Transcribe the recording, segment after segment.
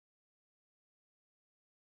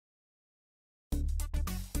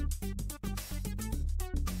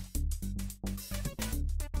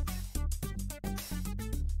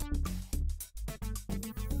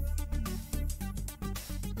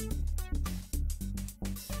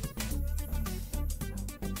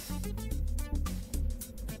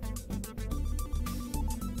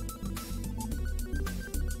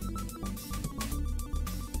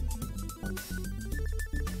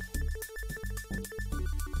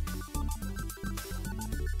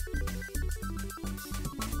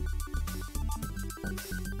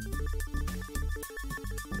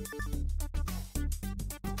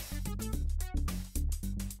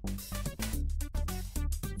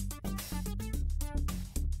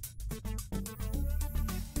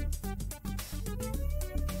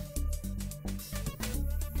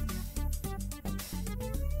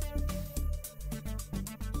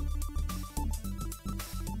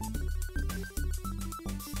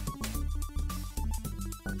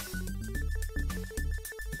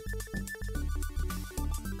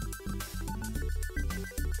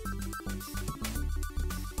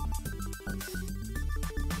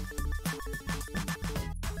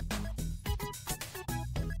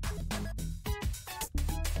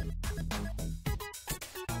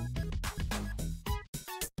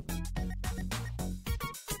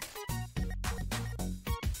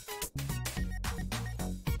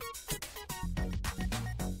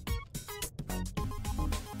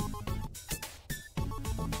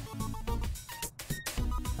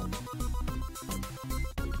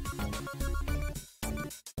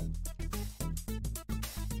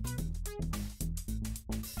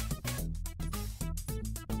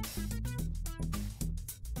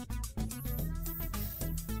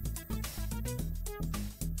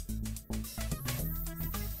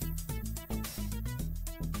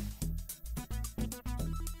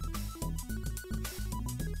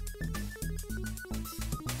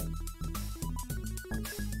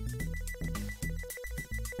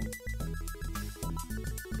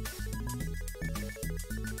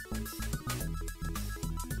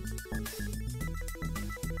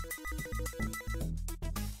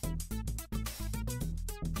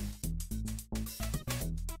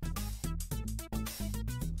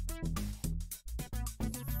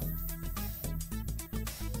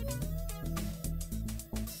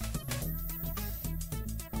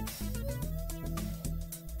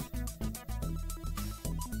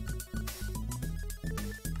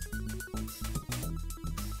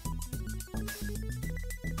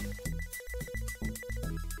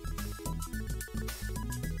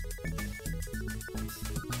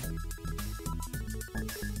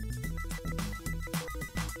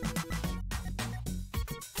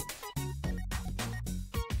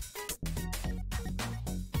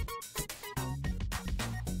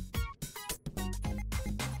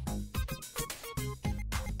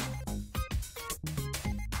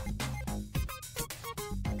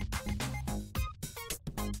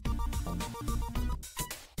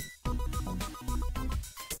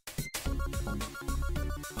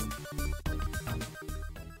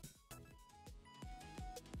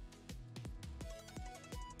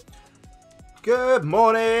Good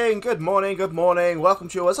morning, good morning, good morning. Welcome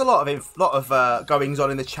to you. There's a lot of goings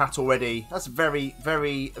on in the chat already. That's very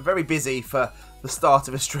busy for the start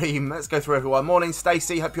of a stream. Let's go through everyone. Morning,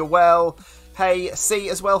 Stacey. Hope you're well. Hey, C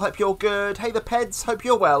as well. Hope you're good. Hey, the Peds. Hope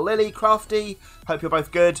you're well. Lily, Crafty. Hope you're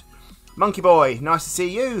both good. Monkey Boy. Nice to see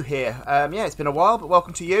you here. Yeah, it's been a while, but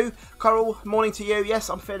welcome to you. Coral. Morning to you. Yes,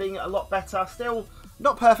 I'm feeling a lot better. Still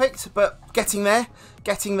not perfect, but getting there.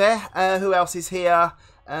 Getting there. Who else is here?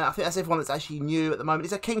 I think that's everyone that's actually new at the moment.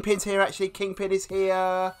 Is there Kingpin's here, actually? Kingpin is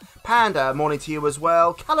here. Panda, morning to you as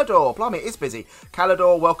well. Calador, blimey, it is busy.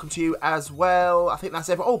 Calador, welcome to you as well. I think that's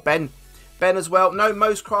everyone. Oh, Ben. Ben as well. No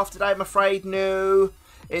Mosecraft today, I'm afraid. No.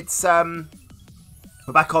 It's, we're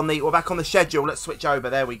back on the schedule. Let's switch over.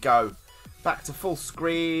 There we go. Back to full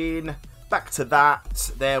screen. Back to that.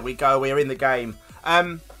 There we go. We're in the game.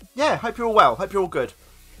 Yeah, hope you're all well. Hope you're all good.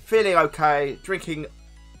 Feeling okay. Drinking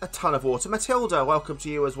a ton of water. Matilda, welcome to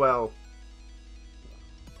you as well.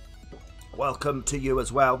 Welcome to you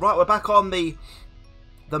as well. Right, we're back on the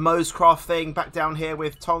Mosecraft thing. Back down here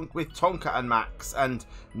with Tonka and Max and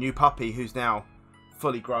new puppy who's now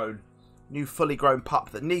fully grown. New fully grown pup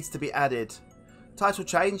that needs to be added. Title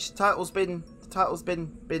change. Title's been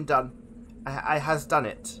done. I has done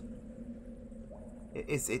it.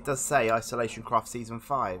 It does say IsolationCraft Season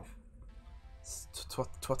 5. It's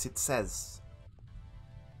what it says.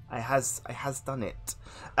 I has done it.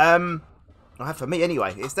 I have for me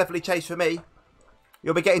anyway. It's definitely changed for me.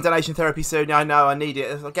 You'll be getting donation therapy soon. I know. I need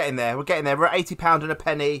it. We're getting there. We're getting there. We're at £80 and a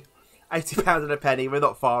penny. £80 and a penny. We're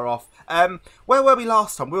not far off. Where were we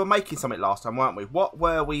last time? We were making something last time, weren't we? What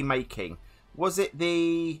were we making? Was it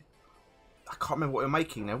the? I can't remember what we were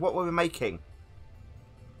making now. What were we making?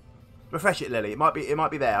 Refresh it, Lily. It might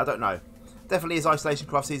be there. I don't know. Definitely is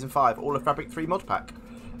IsolationCraft Season 5. All of Fabric 3 mod pack.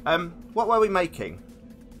 What were we making?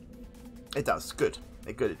 It does. Good.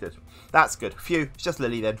 It did. That's good. Phew. It's just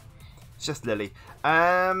Lily then. It's just Lily.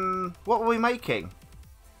 What were we making?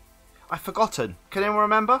 I've forgotten. Can anyone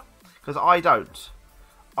remember? Because I don't.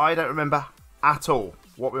 I don't remember at all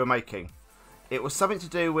what we were making. It was something to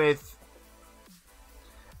do with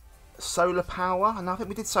solar power. And I think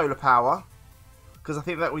we did solar power. Because I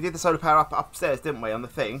think that we did the solar power upstairs, didn't we, on the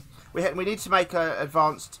thing. We need to make an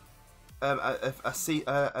advanced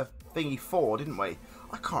a thingy 4, didn't we?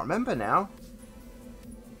 I can't remember now.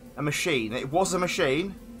 A machine. It was a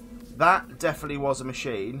machine. That definitely was a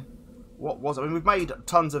machine. What was it? I mean, we've made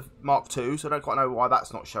tons of Mark II, so I don't quite know why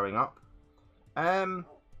that's not showing up. I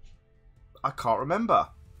can't remember.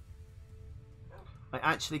 I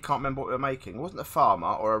actually can't remember what we were making. It wasn't a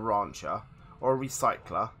farmer or a rancher or a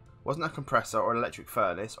recycler. It wasn't a compressor or an electric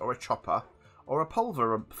furnace or a chopper or a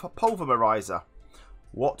pulverizer.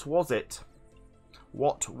 What was it?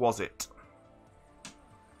 What was it?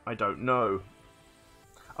 I don't know.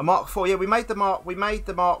 A Mark IV. Yeah, we made the Mark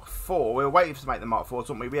 4. We were waiting to make the Mark 4s,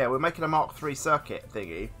 weren't we? Yeah, we're making a Mark 3 circuit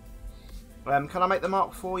thingy. Can I make the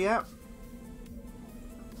Mark 4 yet?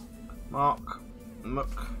 Mark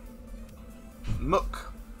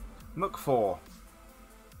 4.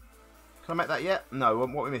 Can I make that yet? No.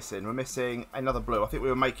 What are we missing? We're missing another blue. I think we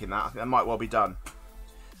were making that. I think that might well be done.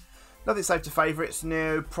 Nothing saved to favourites.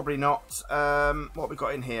 No, probably not. What have we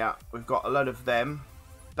got in here? We've got a load of them.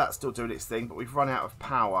 That's still doing its thing, but we've run out of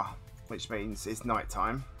power, which means it's night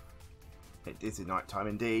time. It is night time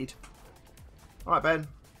indeed. Alright, Ben.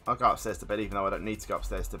 I'll go upstairs to bed, even though I don't need to go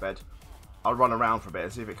upstairs to bed. I'll run around for a bit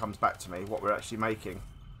and see if it comes back to me what we're actually making.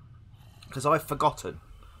 Because I've forgotten.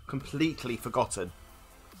 Completely forgotten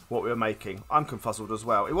what we were making. I'm confuzzled as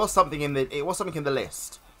well. It was something in the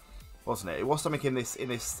list, wasn't it? It was something in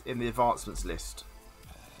the advancements list.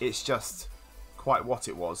 It's just quite what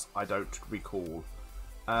it was, I don't recall.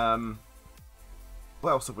 What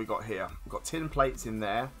else have we got here? We've got tin plates in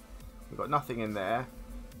there. We've got nothing in there.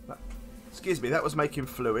 Excuse me, that was making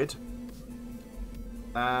fluid.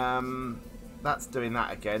 That's doing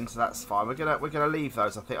that again, so that's fine. We're gonna leave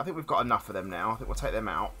those. I think we've got enough of them now. I think we'll take them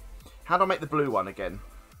out. How do I make the blue one again?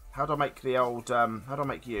 How do I make the old? How do I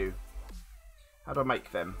make you? How do I make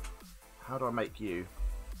them? How do I make you?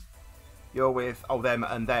 You're with them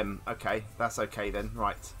and them. Okay, that's okay then.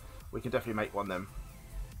 Right, we can definitely make one then.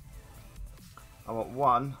 I want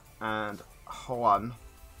 1 and 1.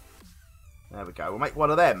 There we go. We'll make one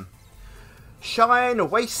of them. Shine,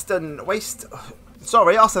 waste.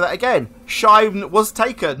 Sorry, I'll say that again. Shine was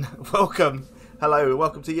taken. Welcome. Hello,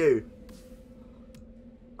 welcome to you.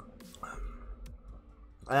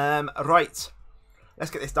 Right.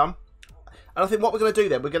 Let's get this done. And I think what we're going to do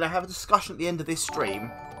then, we're going to have a discussion at the end of this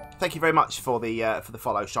stream. Thank you very much for the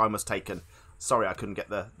follow. Shine was taken. Sorry, I couldn't get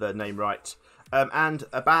the name right. And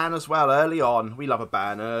a ban as well early on. We love a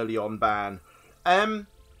ban, early on ban.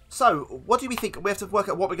 So, what do we think? We have to work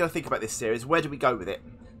out what we're going to think about this series. Where do we go with it?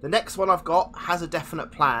 The next one I've got has a definite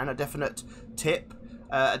plan, a definite tip,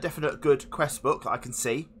 a definite good quest book that I can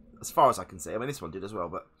see. As far as I can see. I mean, this one did as well,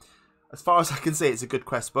 but as far as I can see, it's a good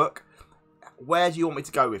quest book. Where do you want me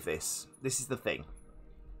to go with this? This is the thing.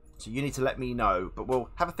 So you need to let me know. But we'll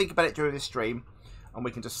have a think about it during this stream. And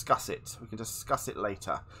we can discuss it. We can discuss it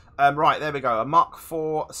later. Right, there we go. A Mark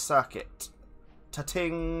IV circuit.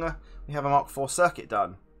 Ta-ting! We have a Mark IV circuit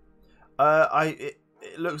done. It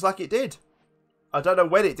looks like it did. I don't know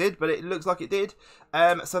when it did, but it looks like it did.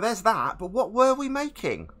 So there's that. But what were we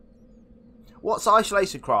making? What's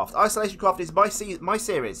IsolationCraft? IsolationCraft is my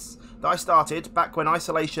series that I started back when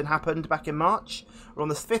Isolation happened back in March. We're on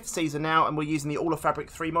the 5th season now, and we're using the All of Fabric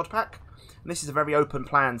 3 mod pack. And this is a very open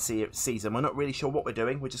plan season. We're not really sure what we're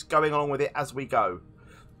doing. We're just going along with it as we go.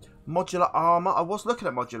 Modular armor. I was looking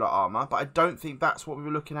at modular armor, but I don't think that's what we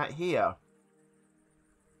were looking at here.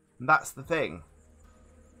 And that's the thing.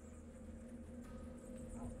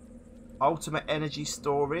 Ultimate energy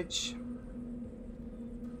storage.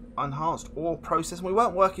 Enhanced ore processing. We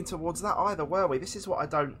weren't working towards that either, were we? This is what I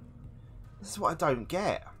don't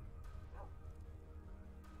get.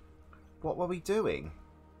 What were we doing?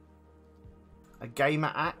 A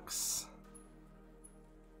gamer axe.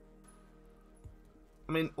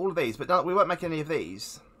 I mean, all of these, but no, we weren't making any of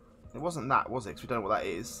these. It wasn't that, was it? Because we don't know what that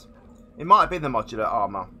is. It might have been the modular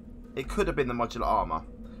armor. It could have been the modular armor.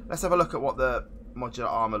 Let's have a look at what the modular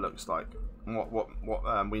armor looks like and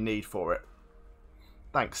what we need for it.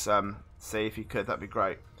 Thanks. See if you could, that'd be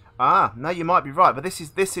great. Ah, no, you might be right, but this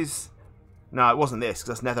is. No, it wasn't this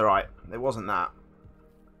because that's netherite. It wasn't that.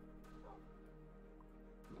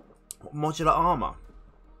 What modular armor?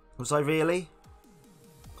 Was I really?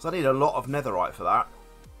 Because I need a lot of netherite for that.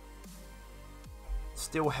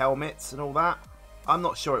 Steel helmets and all that. I'm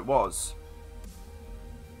not sure it was.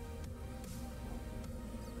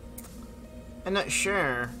 I'm not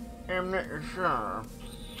sure. I'm not sure.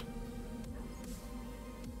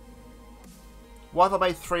 Why have I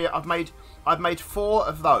made 3? I've made 4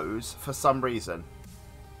 of those for some reason.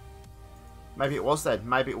 Maybe it was then.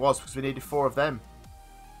 Maybe it was because we needed 4 of them.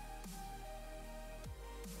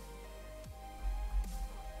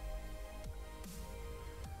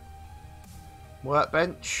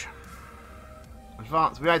 Workbench.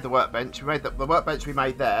 Advanced. We made the workbench. We made the workbench we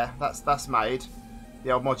made there. That's made.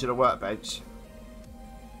 The old modular workbench.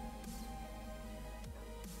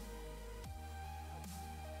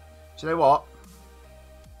 Do you know what?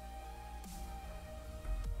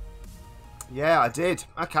 Yeah, I did.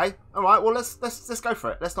 Okay. All right. Well, let's go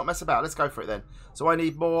for it. Let's not mess about. Let's go for it then. So I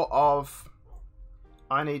need more of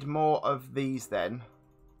these then,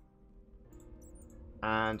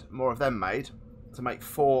 and more of them made to make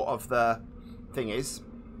 4 of the thingies.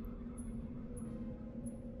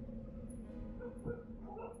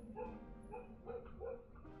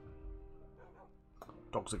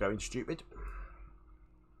 Dogs are going stupid.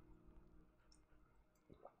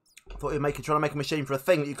 I thought you were trying to make a machine for a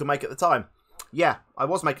thing that you could make at the time. Yeah, I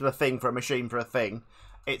was making a thing for a machine for a thing.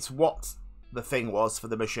 It's what the thing was for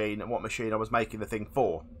the machine and what machine I was making the thing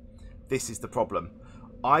for. This is the problem.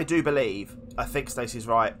 I do believe, I think Stacey's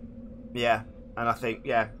right. Yeah, and I think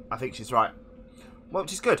she's right. Well,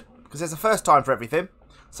 which is good, because there's a first time for everything.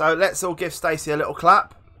 So let's all give Stacey a little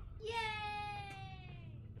clap.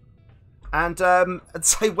 And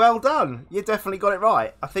say well done. You definitely got it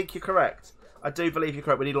right. I think you're correct. I do believe you're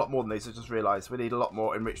correct. We need a lot more than these. I just realised we need a lot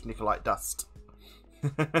more enriched Nicolite dust.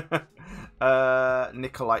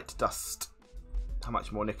 Nicolite dust. How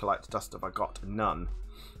much more Nicolite dust have I got? None.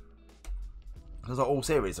 Those are all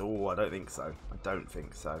series. Oh, I don't think so. I don't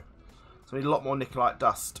think so. So we need a lot more Nicolite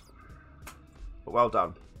dust. But well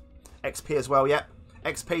done. XP as well, yep.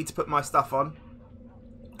 XP to put my stuff on.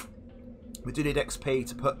 We do need XP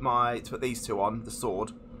to put these 2 on, the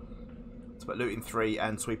sword. To put looting 3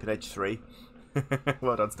 and sweeping edge 3.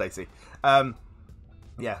 Well done, Stacey.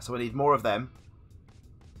 Yeah, so we need more of them.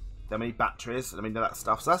 Then we need batteries, and we need that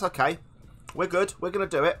stuff. So that's okay. We're good. We're going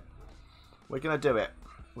to do it. We're going to do it.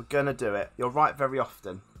 We're going to do it. You're right very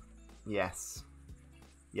often. Yes.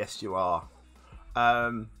 Yes, you are.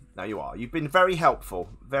 No, you are. You've been very helpful.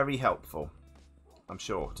 Very helpful. I'm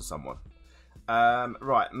sure, to someone.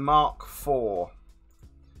 Right, Mark 4.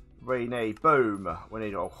 We need, boom. We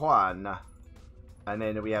need a 1. And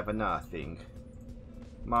then we have a nothing.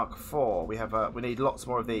 Mark 4. We need lots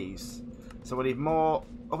more of these. So we need more.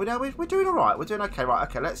 Oh, we're doing all right. We're doing okay. Right.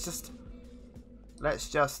 Okay. Let's just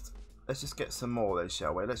get some more then,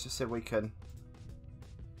 shall we? Let's just see if we can.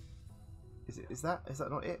 Is that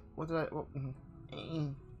not it? What did I?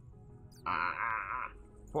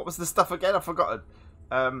 What was the stuff again? I've forgotten.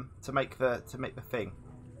 To make the thing.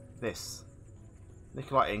 This.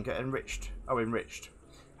 Nicolite ingot enriched. Oh, enriched.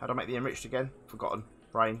 How do I make the enriched again? Forgotten.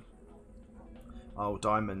 Brain. Oh,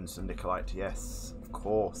 diamonds and Nicolite. Yes, of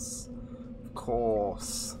course. Of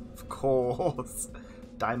course. Of course.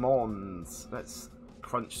 Diamonds. Let's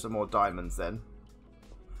crunch some more diamonds then.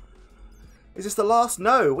 Is this the last?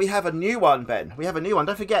 No, we have a new one, Ben. We have a new one.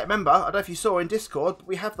 Don't forget, remember, I don't know if you saw in Discord,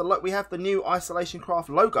 we have the new IsolationCraft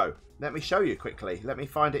logo. Let me show you quickly. Let me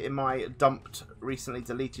find it in my dumped, recently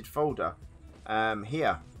deleted folder.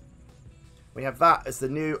 Here. We have that as the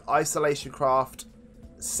new IsolationCraft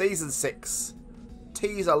Season 6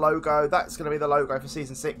 teaser logo. That's going to be the logo for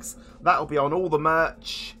Season 6. That'll be on all the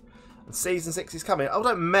merch. And Season 6 is coming. Oh,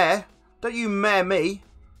 don't you mare me.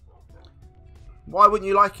 Why wouldn't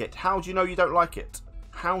you like it? How do you know you don't like it?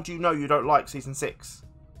 How do you know you don't like Season 6?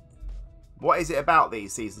 What is it about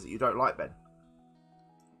these seasons that you don't like, Ben?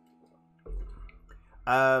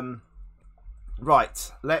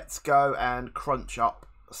 Right, let's go and crunch up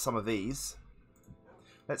some of these.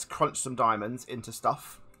 Let's crunch some diamonds into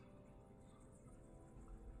stuff.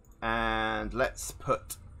 And let's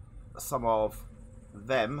put some of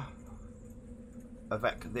them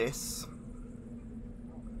avec this.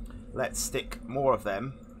 Let's stick more of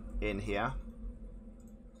them in here.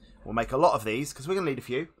 We'll make a lot of these because we're going to need a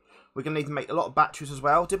few. We're going to need to make a lot of batteries as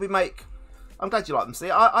well. Did we make... I'm glad you like them. See,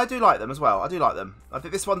 I do like them as well. I do like them. I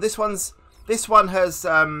think this one has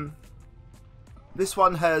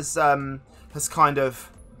kind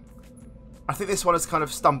of... I think this one has kind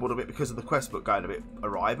of stumbled a bit because of the quest book going a bit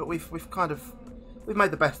awry, but we've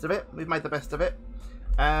made the best of it. We've made the best of it.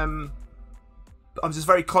 I'm just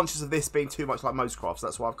very conscious of this being too much like most crafts.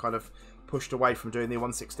 That's why I've kind of pushed away from doing the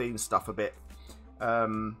 116 stuff a bit.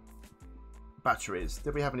 Batteries.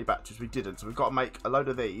 Did we have any batteries? We didn't. So we've got to make a load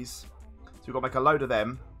of these. So we've got to make a load of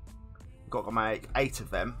them. We've got to make 8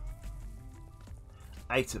 of them.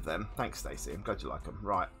 8 of them. Thanks, Stacey. I'm glad you like them.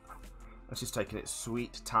 Right. Let's just taking it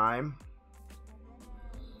sweet time.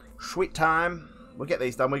 Sweet time. We'll get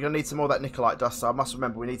these done. We're going to need some more of that Nicolite dust. So I must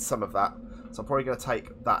remember we need some of that. So I'm probably going to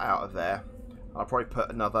take that out of there. I'll probably put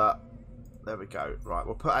another... There we go. Right.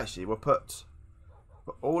 We'll put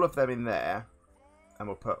all of them in there. And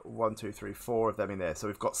we'll put 1, 2, 3, 4 of them in there. So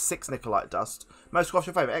we've got 6 Nicolite dust. Most crafts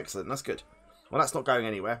your favourite. Excellent. That's good. Well, that's not going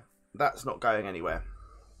anywhere. That's not going anywhere.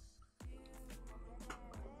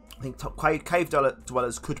 I think cave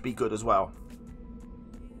dwellers could be good as well.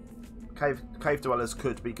 Cave dwellers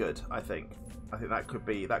could be good. I think that could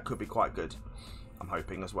be quite good. I'm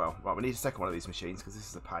hoping as well. Right, we need a second one of these machines because this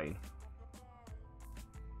is a pain.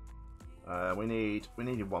 We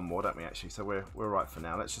needed one more, don't we? Actually, so we're right for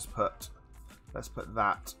now. Let's put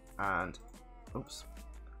that and oops,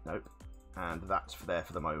 nope, and that for there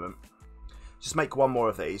for the moment. Just make one more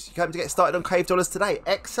of these. You came to get started on cave dwellers today.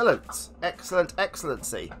 Excellent, excellent,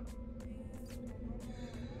 excellency.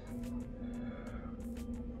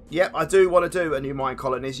 Yep, I do want to do a new mine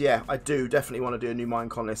colonies. Yeah, I do definitely want to do a new mine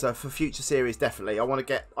colony. So for future series, definitely. I want to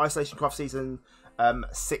get IsolationCraft Season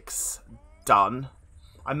 6 done.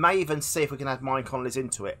 I may even see if we can add mine colonies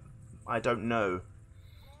into it. I don't know.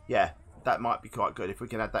 Yeah, that might be quite good. If we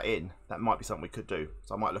can add that in, that might be something we could do.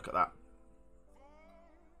 So I might look at that.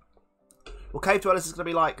 Well, Cave Dwellers is going to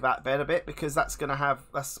be like that, Ben, a bit. Because that's going to have...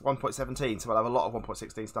 That's 1.17. So we'll have a lot of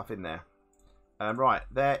 1.16 stuff in there. Right,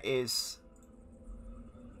 there is...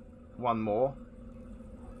 one more,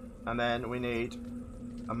 and then we need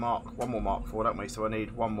one more Mark 4, don't we? So I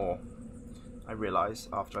need one more. I realise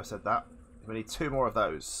after I said that we need 2 more of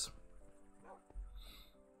those.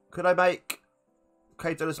 Could I make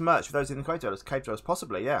Cave Dwellers merch for those in the Cave Dwellers? Cave Dwellers,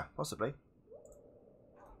 possibly, yeah, possibly.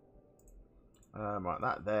 Right,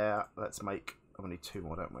 that there. Let's make. We need 2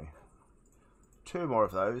 more, don't we? 2 more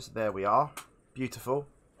of those. There we are. Beautiful.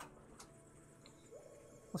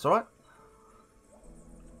 That's all right.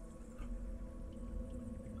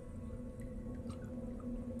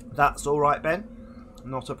 That's all right, Ben.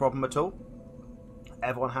 Not a problem at all.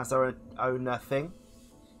 Everyone has their own thing.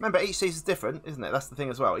 Remember, each season's different, isn't it? That's the thing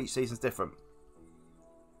as well. Each season's different.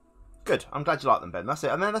 Good. I'm glad you like them, Ben. That's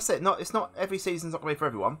it. And then that's it. It's not every season's not going to be for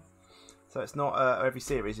everyone. So it's not every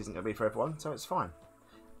series isn't going to be for everyone. So it's fine.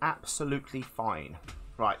 Absolutely fine.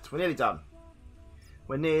 Right, we're nearly done.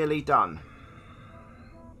 We're nearly done.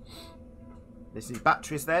 This is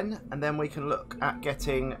batteries then, and then we can look at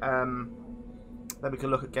getting. Then we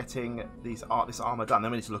can look at getting this armour done.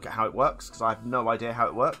 Then we need to look at how it works, because I have no idea how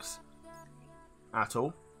it works at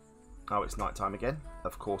all. Oh, it's night time again.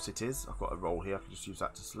 Of course it is. I've got a roll here. I can just use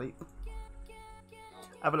that to sleep.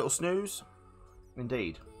 Have a little snooze.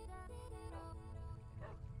 Indeed.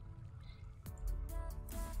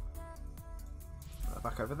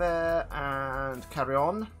 Back over there and carry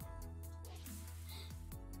on.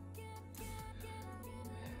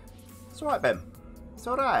 It's alright, Ben. It's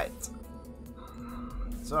alright.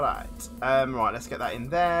 It's alright. Right, let's get that in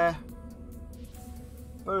there.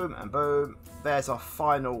 Boom and boom. There's our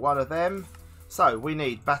final one of them. So we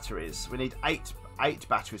need batteries. We need eight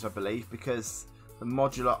batteries, I believe, because the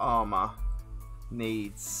modular armor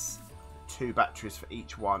needs 2 batteries for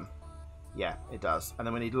each one. Yeah, it does. And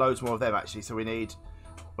then we need loads more of them actually. So we need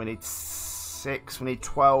 6. We need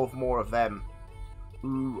 12 more of them.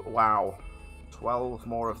 Ooh, wow. 12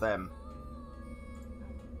 more of them.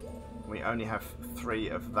 We only have 3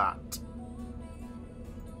 of that.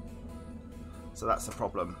 So that's the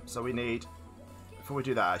problem. So we need, before we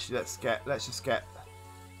do that actually, let's just get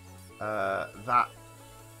that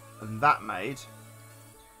and that made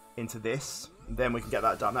into this. And then we can get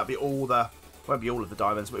that done. That'll be all the, won't be all of the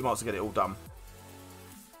diamonds, but we might as well get it all done.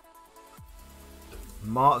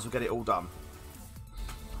 Might as well get it all done.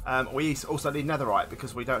 We also need netherite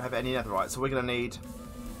because we don't have any netherite. So we're gonna need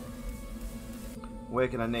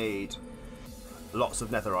lots of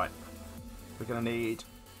netherite. We're gonna need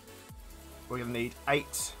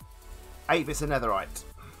 8 bits of netherite,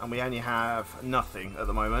 and we only have nothing at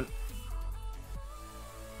the moment.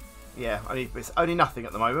 Yeah, only nothing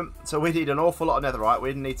at the moment. So we need an awful lot of netherite.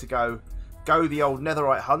 We need to go the old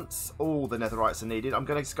netherite hunts. All the netherites are needed. I'm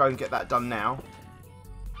gonna just go and get that done now.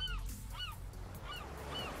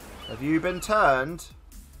 Have you been turned?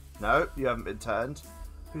 No, you haven't been turned.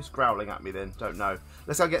 Who's growling at me then? Don't know.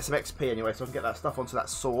 Let's go get some XP anyway so I can get that stuff onto that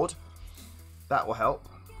sword. That will help.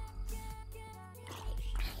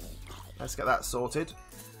 Let's get that sorted.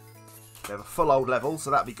 We have a full old level, so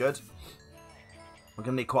that'll be good. We're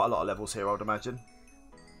going to need quite a lot of levels here, I would imagine.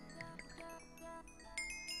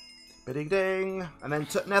 Bidding ding. And then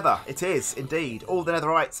to nether. It is, indeed. All the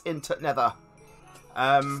netherites into nether.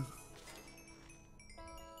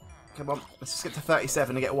 Come on, let's just get to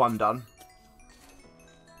 37 and get 1 done.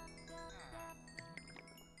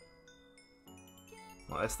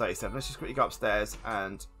 Right, there's 37. Let's just quickly go upstairs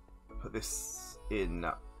and put this in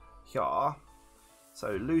here.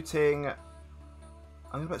 So looting. I'm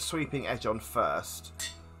going to put sweeping edge on first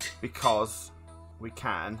because we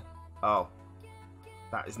can. Oh,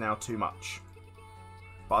 that is now too much.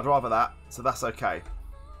 But I'd rather that, so that's okay.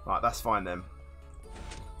 Right, that's fine then.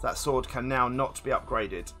 That sword can now not be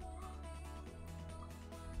upgraded.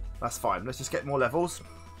 That's fine. Let's just get more levels.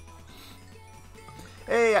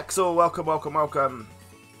 Hey, Axel. Welcome, welcome, welcome.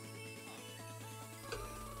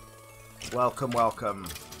 Welcome, welcome.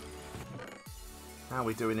 How are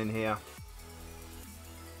we doing in here?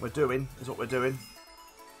 We're doing, is what we're doing.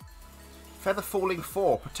 Feather falling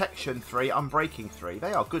 4, protection 3, unbreaking 3.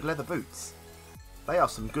 They are good leather boots. They are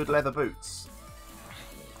some good leather boots.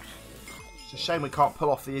 It's a shame we can't pull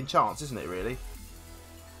off the enchants, isn't it, really?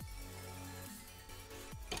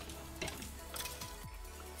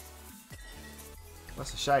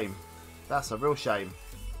 That's a shame. That's a real shame.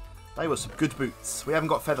 They were some good boots. We haven't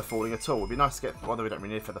got feather falling at all. It'd be nice to get... Well, we don't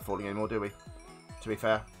really need feather falling anymore, do we? To be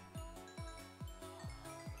fair.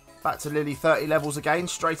 Back to Lily, 30 levels again,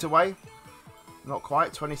 straight away. Not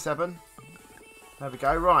quite, 27. There we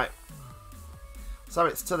go, right. So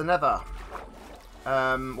it's to the nether.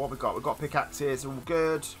 What we got? We've got pickaxes, all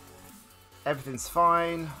good. Everything's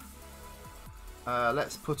fine.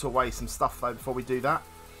 Let's put away some stuff though before we do that.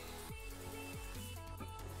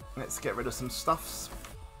 Let's get rid of some stuffs.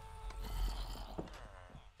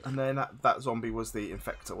 And then that zombie was the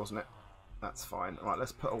infector, wasn't it? That's fine. Right,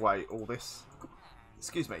 let's put away all this.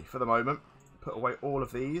 Excuse me, for the moment. Put away all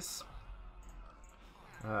of these.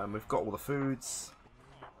 We've got all the foods.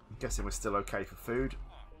 I'm guessing we're still okay for food.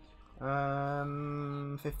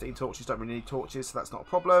 15 torches. Don't really need torches, so that's not a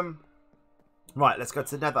problem. Right, let's go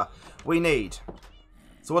to the nether. We need...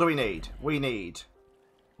 So what do we need? We need...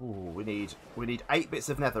 Ooh, we need 8 bits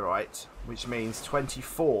of netherite, which means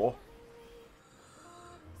 24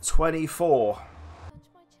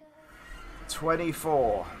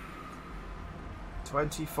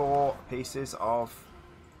 pieces of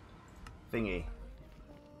thingy.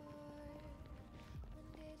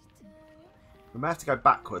 We may have to go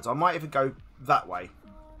backwards. I might even go that way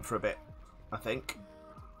for a bit, I think.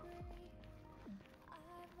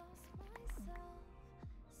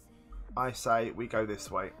 I say we go this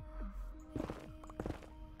way.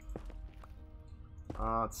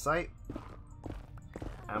 I'd say.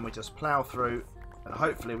 And we just plough through, and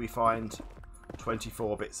hopefully we find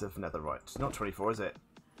 24 bits of netherite. Not 24, is it?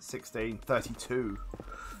 16, 32.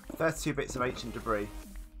 32 bits of ancient debris.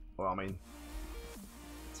 Well, I mean,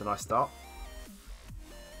 it's a nice start.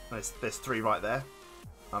 There's 3 right there.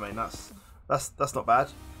 I mean, that's not bad.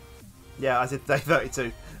 Yeah, I did day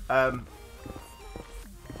 32.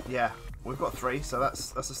 Yeah, we've got 3, so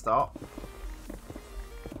that's a start.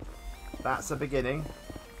 That's a beginning.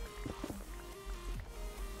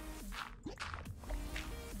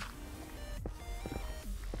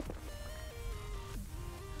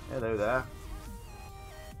 Hello there.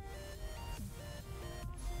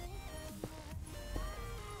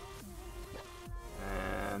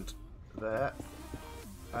 And there.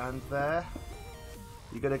 And there.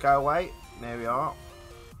 You gonna go away? There we are.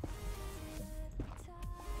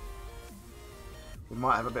 We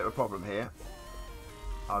might have a bit of a problem here,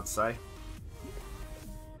 I'd say.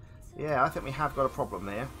 Yeah, I think we have got a problem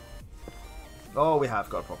there. Oh, we have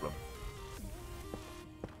got a problem.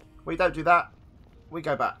 We don't do that. We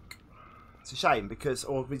go back. It's a shame because,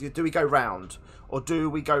 or do we go round? Or do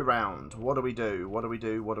we go round? What do we do? What do we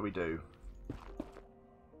do? What do we do?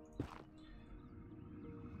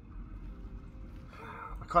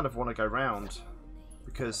 I kind of want to go round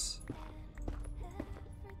because...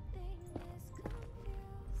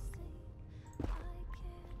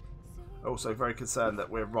 Also very concerned that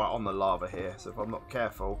we're right on the lava here, so if I'm not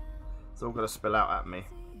careful, it's all going to spill out at me.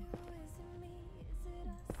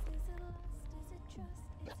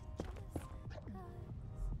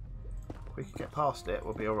 If we can get past it,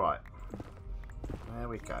 we'll be alright. There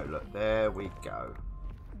we go, look, there we go.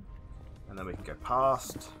 And then we can go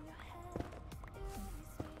past.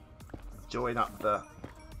 Join up the...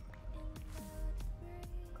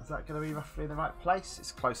 Is that going to be roughly in the right place?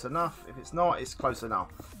 It's close enough. If it's not, it's close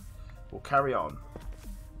enough. We'll carry on.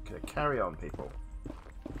 Okay, carry on, people.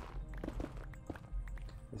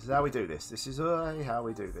 This is how we do this. This is how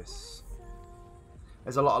we do this.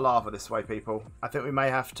 There's a lot of lava this way, people. I think we may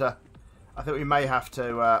have to. I think we may have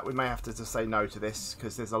to. We may have to just say no to this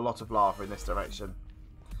because there's a lot of lava in this direction,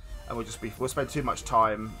 and we'll spend too much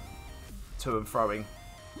time to and froing.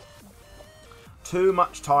 Too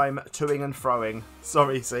much time toing and froing.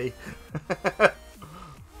 Sorry, see.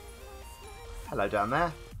 Hello down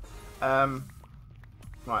there.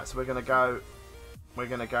 Right, so we're gonna go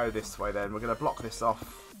this way then. We're gonna block this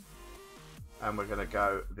off and we're gonna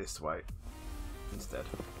go this way instead.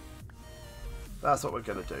 That's what we're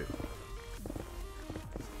gonna do.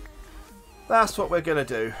 That's what we're gonna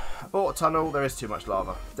do. Abort tunnel, there is too much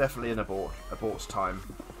lava. Definitely an abort's time.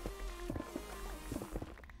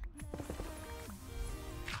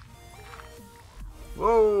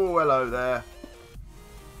 Whoa, hello there.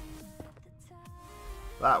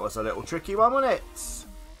 That was a little tricky one, wasn't it?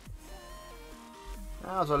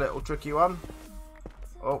 That was a little tricky one.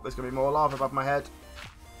 Oh, there's going to be more lava above my head.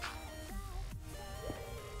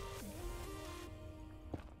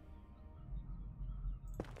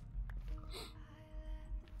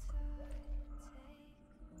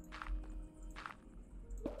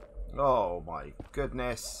 Oh my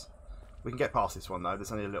goodness. We can get past this one though.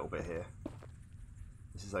 There's only a little bit here.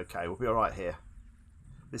 This is okay. We'll be alright here.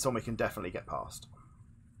 This one we can definitely get past.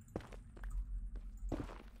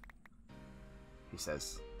 He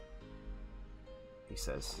says. He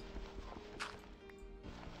says.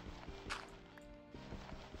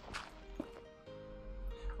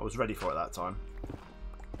 I was ready for it that time.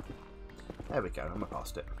 There we go. I'm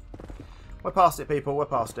past it. We're past it, people. We're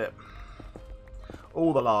past it.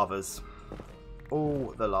 All the lavas.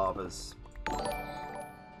 All the lavas.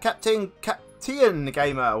 Captain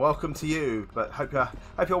Gamer, welcome to you. But hope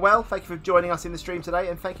you're well. Thank you for joining us in the stream today,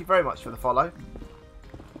 and thank you very much for the follow.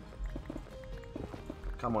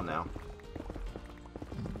 Come on now.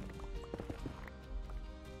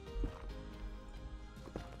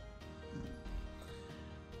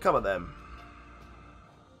 Come on then.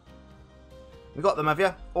 We got them, have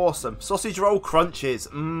you? Awesome. Sausage roll crunches.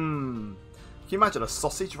 Mmm. Can you imagine a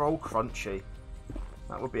sausage roll crunchy?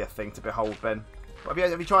 That would be a thing to behold, Ben. Have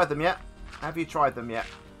you tried them yet? Have you tried them yet?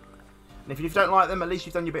 And if you don't like them, at least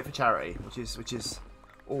you've done your bit for charity, which is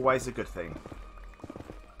always a good thing.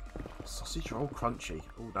 Sausage roll crunchy.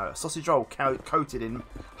 Oh no, a sausage roll coated in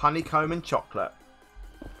honeycomb and chocolate.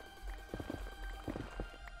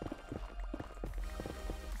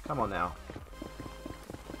 Come on now.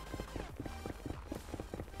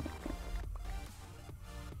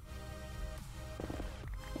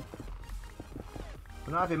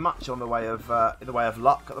 We're not having much on the way of in the way of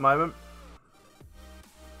luck at the moment.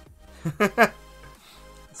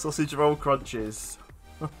 Sausage roll crunches.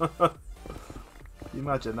 Can you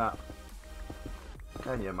imagine that?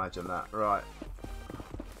 Can you imagine that? Right.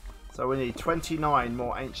 So we need 29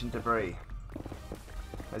 more ancient debris.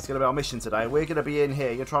 It's going to be our mission today. We're going to be in here.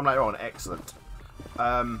 You're going to try them later on. Excellent.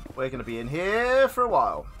 We're going to be in here for a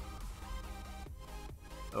while.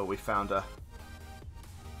 Oh, we found a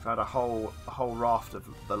whole raft of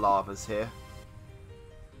the lavas here.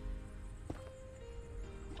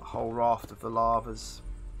 A whole raft of the lavas.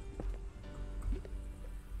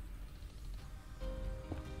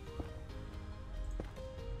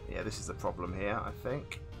 Yeah, this is the problem here, I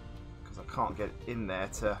think, because I can't get in there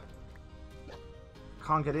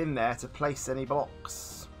to place any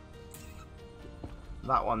blocks.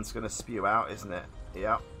 That one's going to spew out, isn't it?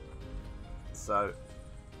 Yeah. So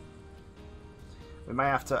we may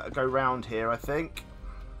have to go round here, I think.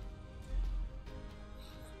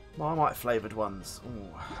 Marmite flavoured ones. Ooh.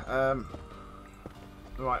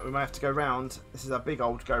 Right, we may have to go round. This is a big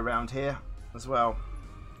old go round here as well.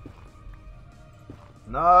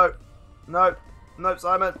 No. No. No,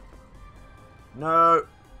 Simon. No.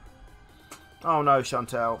 Oh no,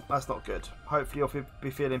 Chantel. That's not good. Hopefully you'll be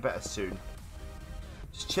feeling better soon.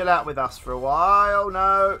 Just chill out with us for a while.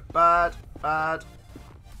 No. Bad. Bad.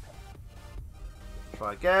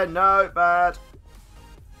 Try again. No. Bad.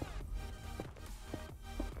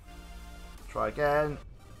 Try again.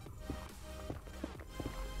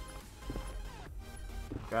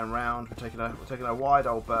 Going round. We're taking a wide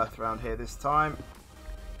old berth round here this time.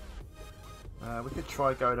 We could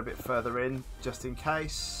try going a bit further in, just in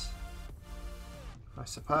case, I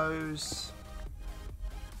suppose.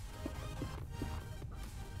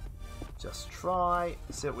 Just try,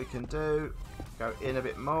 see what we can do. Go in a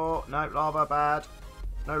bit more. No, lava, bad.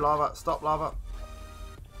 No lava, stop lava.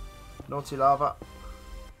 Naughty lava.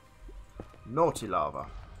 Naughty lava.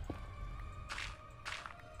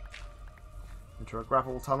 Into a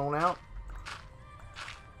gravel tunnel now.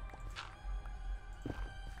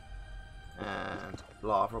 And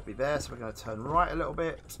lava will be there, so we're going to turn right a little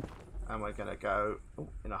bit, and we're going to go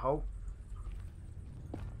in a hole,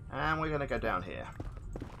 and we're going to go down here,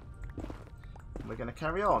 and we're going to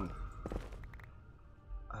carry on.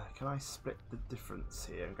 Can I split the difference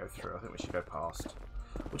here and go through? I think we should go past.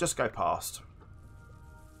 We'll just go past.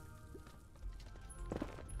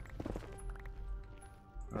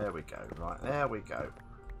 There we go. Right, there we go.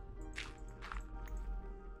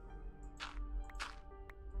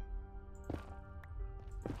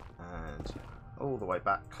 And all the way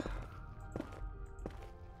back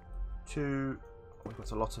to... We've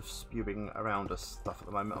got a lot of spewing around us stuff at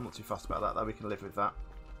the moment. I'm not too fussed about that though, we can live with that.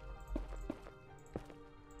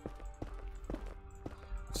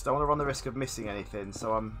 Just don't want to run the risk of missing anything,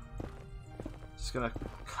 so I'm just going to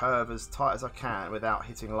curve as tight as I can without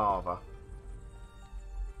hitting lava.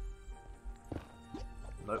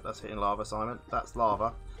 Nope, that's hitting lava, Simon. That's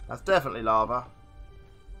lava. That's definitely lava.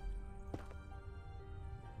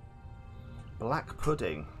 Black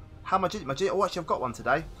pudding. How much is it? Oh, actually, I've got one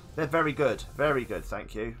today. They're very good. Very good,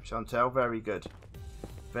 thank you, Chantel. Very good.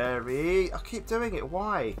 Very... I keep doing it.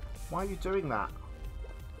 Why? Why are you doing that?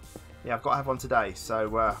 Yeah, I've got to have one today, so...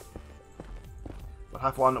 we'll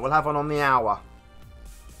have one on the hour.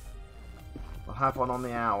 We'll have one on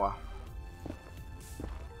the hour.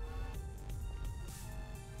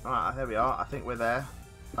 Alright, there we are. I think we're there.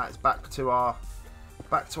 That's back to our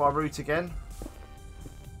route again.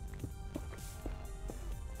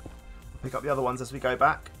 Pick up the other ones as we go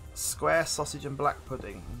back. Square, sausage and black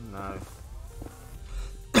pudding. No.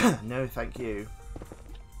 No, thank you.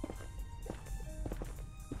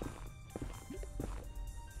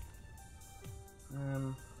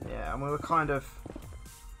 Yeah, and we were kind of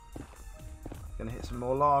going to hit some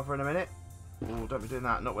more lava in a minute. Oh, don't be doing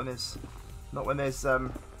that. Not when there's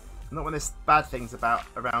bad things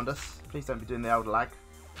around us. Please don't be doing the old lag.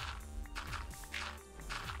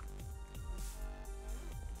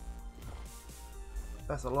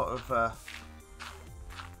 There's a lot of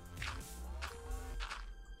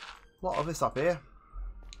this up here.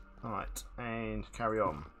 Alright, and carry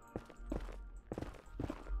on.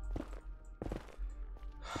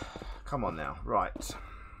 Come on now, right.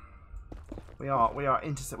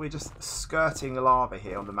 We're just skirting the lava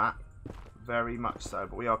here on the map. Very much so,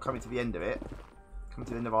 but we are coming to the end of it. Coming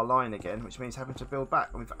to the end of our line again, which means having to build back.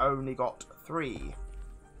 And we've only got 3.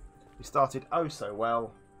 We started oh so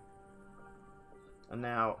well. And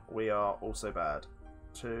now we are also bad.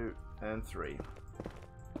 2 and 3.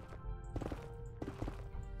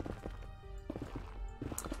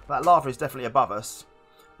 That lava is definitely above us.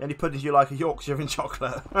 The only puddings you like are Yorkshire and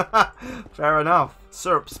chocolate. Fair enough.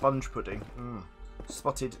 Syrup sponge pudding.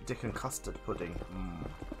 Spotted dick and custard pudding.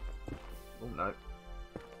 Oh no.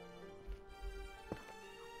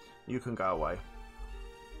 You can go away.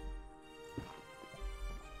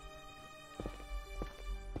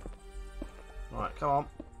 Right, come on.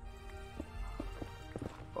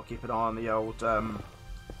 Got to keep an eye on the old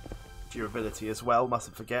durability as well.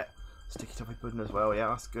 Mustn't forget. Sticky toffee pudding as well. Yeah,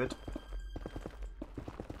 that's good.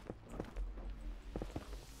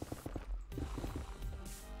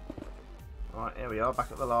 Right, here we are.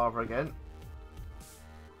 Back at the lava again.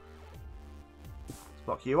 Let's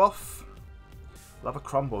block you off. Love a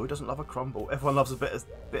crumble. Who doesn't love a crumble? Everyone loves a bit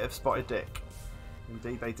of spotted dick.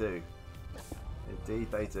 Indeed they do. Indeed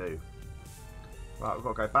they do. Right, we've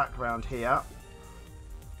got to go back round here.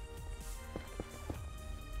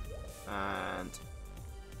 And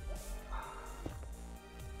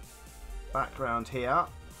back round here.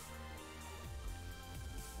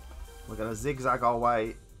 We're going to zigzag our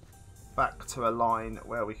way back to a line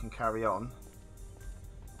where we can carry on.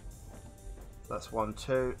 That's 1,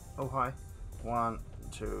 2. Oh, hi. 1,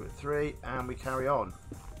 2, 3. And we carry on.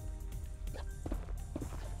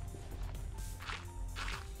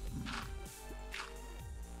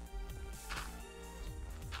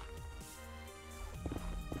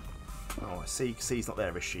 Oh, C's not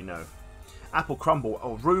there, is she? No. Apple crumble.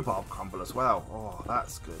 Oh, rhubarb crumble as well. Oh,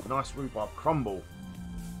 that's good. Nice rhubarb crumble.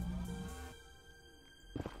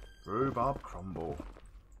 Rhubarb crumble.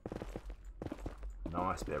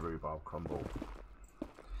 Nice bit of rhubarb crumble.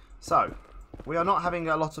 So, we are not having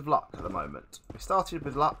a lot of luck at the moment. We started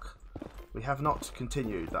with luck. We have not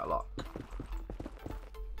continued that luck.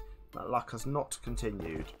 That luck has not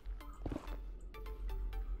continued.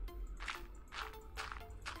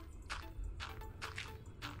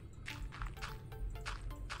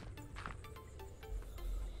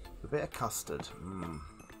 A bit of custard.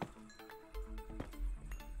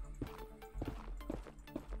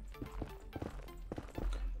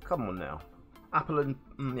 Come on now. Apple and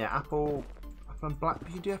yeah, apple and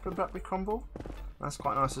blackberry. Do you have a blackberry crumble? That's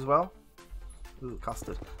quite nice as well. Ooh,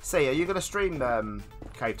 custard. See, are you going to stream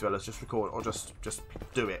Cave Dwellers? Just record or just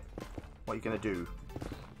do it? What are you going to do?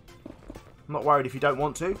 I'm not worried if you don't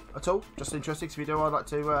want to at all. Just interested. If you do, I'd like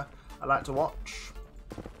to watch.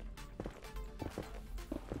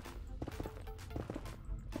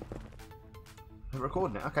 We're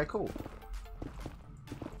recording it. Okay, cool.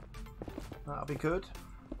 That'll be good.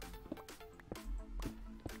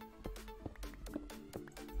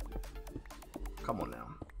 Come on now.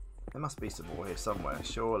 There must be some more here somewhere,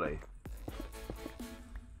 surely.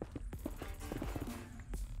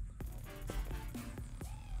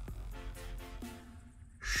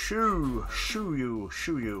 Shoo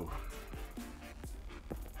you.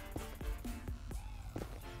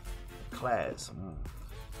 Claire's.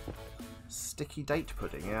 Sticky date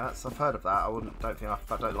pudding. Yeah, I've heard of that.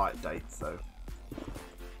 I don't like dates, so.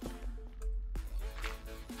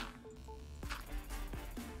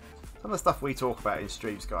 Some of the stuff we talk about in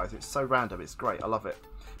streams, guys, it's so random, it's great, I love it.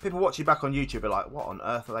 People watching back on YouTube are like, what on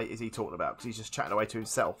earth is he talking about? Because he's just chatting away to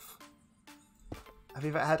himself. Have you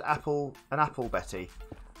ever had an apple, Betty?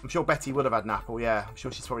 I'm sure Betty would have had an apple, yeah. I'm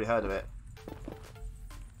sure she's probably heard of it.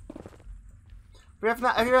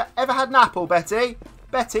 Have you ever had an apple, Betty?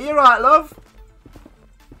 Betty, you right, love?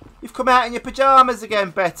 You've come out in your pyjamas again,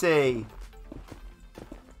 Betty.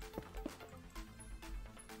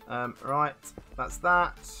 Right, that's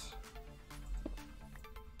that.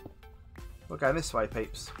 We're going this way,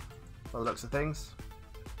 peeps. By the looks of things.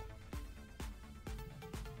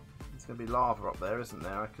 There's going to be lava up there, isn't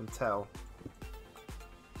there? I can tell.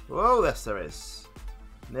 Whoa, yes there is.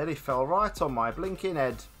 Nearly fell right on my blinking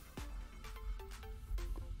head.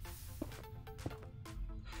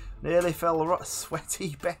 Nearly fell right.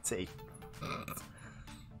 Sweaty Betty.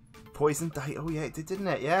 Poison date. Oh yeah, it did, didn't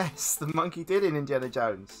it? Yes, the monkey did in Indiana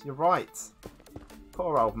Jones. You're right.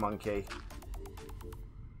 Poor old monkey.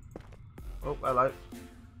 Oh, hello.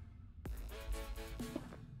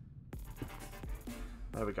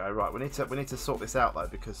 There we go. Right, we need to sort this out though,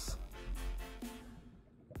 because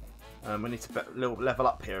we need to level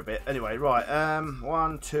up here a bit. Anyway, right.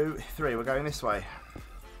 1, 2, 3. We're going this way.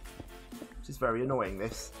 This is very annoying.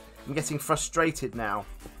 This. I'm getting frustrated now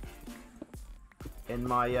in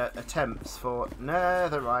my attempts for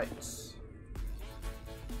netherite.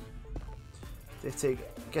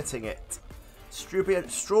 Getting it.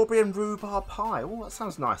 Strawberry and rhubarb pie. Oh, that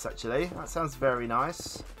sounds nice, actually. That sounds very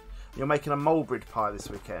nice. You're making a mulberry pie this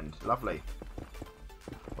weekend. Lovely.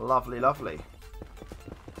 Lovely, lovely.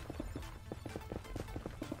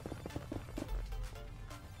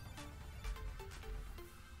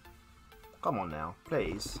 Come on now,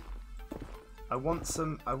 please. I want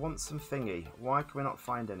some thingy. Why can we not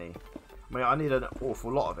find any? I mean, I need an awful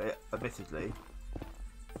lot of it, admittedly.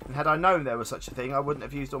 And had I known there was such a thing, I wouldn't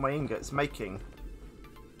have used all my ingots making.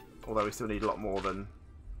 Although we still need a lot more than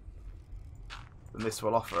this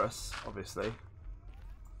will offer us, obviously.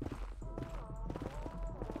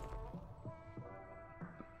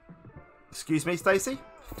 Excuse me, Stacey?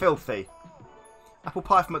 Filthy. Apple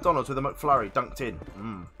pie from McDonald's with a McFlurry dunked in.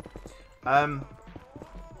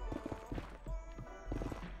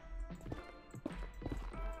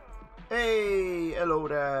 Hey, hello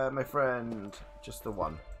there, my friend. Just the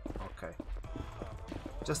one. Okay.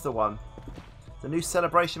 Just the one. The new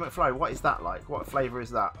Celebration McFlurry. What is that like? What flavour is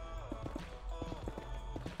that?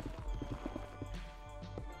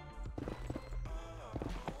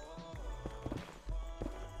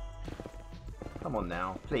 Come on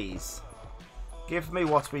now, please. Give me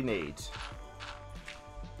what we need.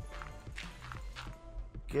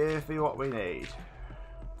 Give me what we need.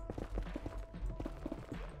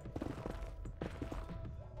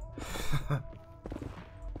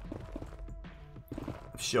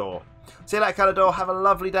 Sure. See you later, Calador. Have a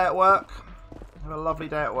lovely day at work. Have a lovely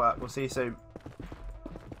day at work. We'll see you soon.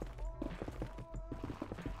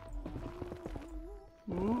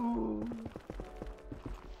 Ooh.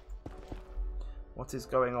 What is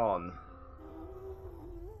going on?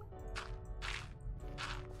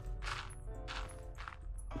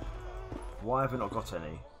 Why have we not got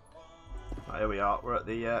any? Right, here we are. We're at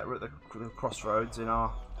the crossroads in our.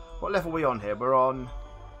 What level are we on here? We're on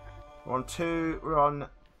 2. We're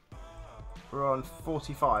on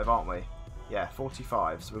 45, aren't we? Yeah,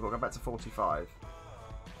 45. So we've got to go back to 45.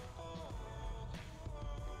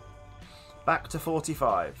 Back to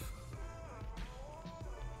 45.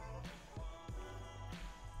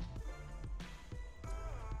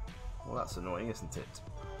 Well, that's annoying, isn't it?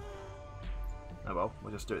 Oh well,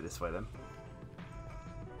 we'll just do it this way then.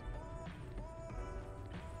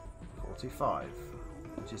 45.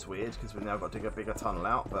 Which is weird, because we've now got to dig a bigger tunnel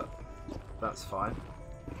out, but that's fine.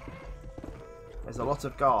 There's a lot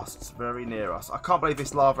of ghasts very near us. I can't believe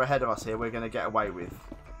this lava ahead of us here we're going to get away with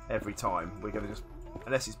every time. We're going to just...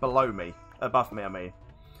 Unless it's below me. Above me, I mean.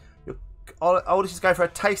 Your oldest is going for a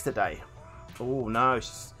taster day. Oh, no.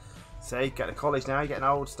 She's, see, get to college now. You're getting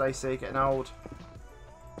old, Stacey. Getting old.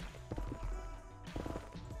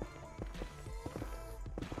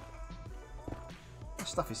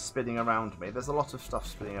 Stuff is spinning around me. There's a lot of stuff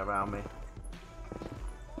spinning around me.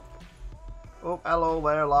 Oh, hello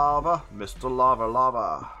there, lava. Mr. Lava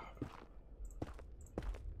Lava.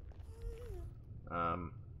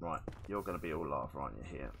 Right. You're going to be all lava, aren't you,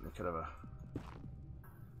 here? We could have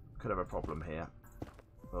a problem here.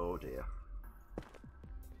 Oh, dear.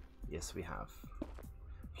 Yes, we have.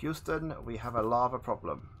 Houston, we have a lava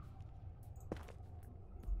problem.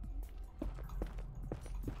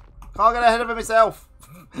 Can't get ahead of it myself.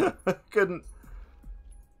 Couldn't.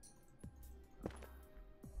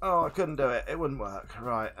 Oh, I couldn't do it. It wouldn't work.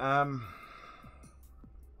 Right.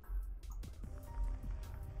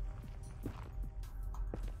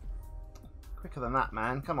 Quicker than that,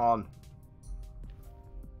 man. Come on.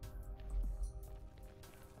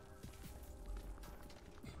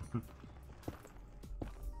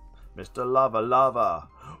 Mr. Lover, lover.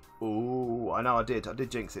 Ooh, I know I did. I did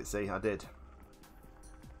jinx it, see? I did.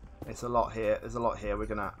 It's a lot here. There's a lot here.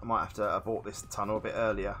 I might have to abort this tunnel a bit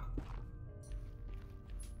earlier.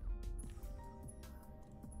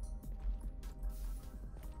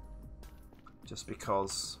 Just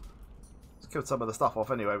because it's killed some of the stuff off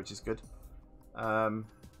anyway, which is good. Come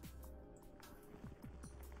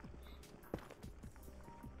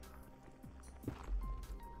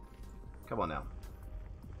on now.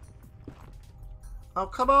 Oh,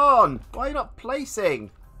 come on! Why are you not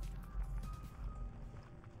placing?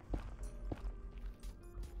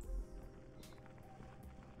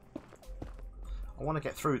 I want to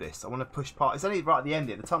get through this. I want to push past. It's only right at the end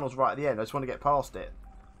here. The tunnel's right at the end. I just want to get past it.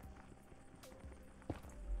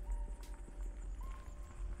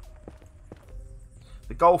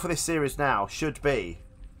 The goal for this series now should be...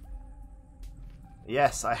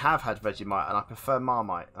 Yes, I have had Vegemite and I prefer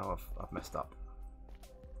Marmite. Oh, I've messed up.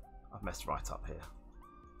 I've messed right up here.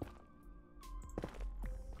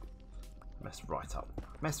 Messed right up.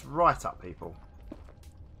 Messed right up, people.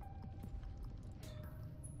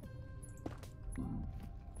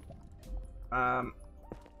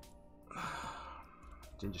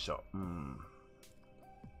 Ginger shop. I'm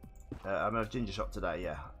at a ginger shop today,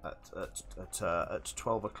 yeah. At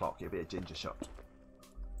 12 o'clock, it'll be a ginger shop.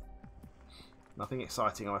 Nothing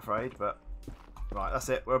exciting, I'm afraid, but... Right, that's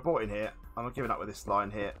it. We're aborting here. I'm not giving up with this line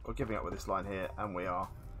here. We're giving up with this line here, and we are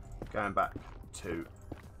going back to...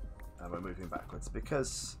 And we're moving backwards,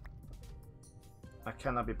 because... I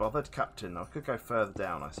cannot be bothered, Captain. I could go further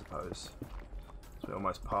down, I suppose. So we're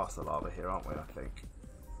almost past the lava here, aren't we, I think?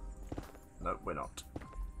 No, we're not.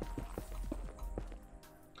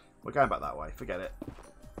 We're going back that way. Forget it.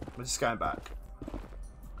 We're just going back.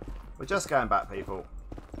 We're just going back, people.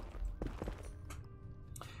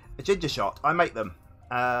 A ginger shot. I make them.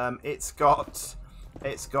 It's got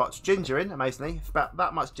ginger in, amazingly. It's about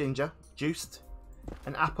that much ginger, juiced.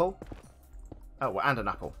 An apple. Oh, well, and an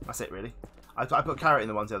apple. That's it, really. I put carrot in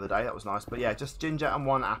the ones the other day. That was nice. But yeah, just ginger and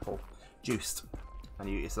one apple, juiced. And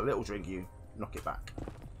it's a little drink. You knock it back,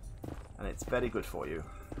 and it's very good for you.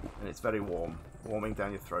 And it's very warm, warming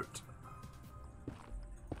down your throat.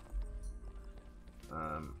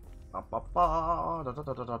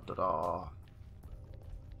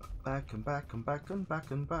 Back and back and back and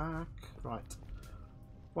back and back. Right.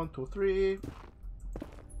 1, 2, 3.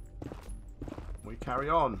 We carry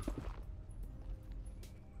on.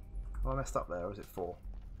 Oh, I messed up there, or is it 4?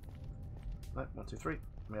 No, 1, 2, 3.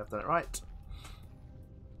 We have done it right.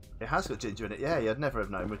 It has got ginger in it. Yeah, you'd never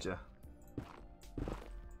have known, would you?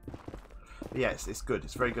 But yeah, it's good.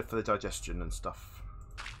 It's very good for the digestion and stuff.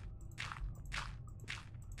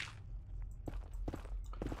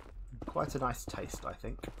 Quite a nice taste, I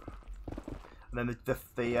think. And then the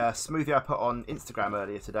smoothie I put on Instagram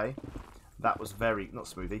earlier today, that was very... Not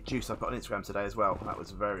smoothie, juice I put on Instagram today as well. That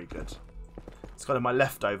was very good. It's kind of my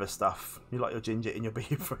leftover stuff. You like your ginger in your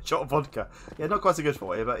beef for a shot of vodka. Yeah, not quite so good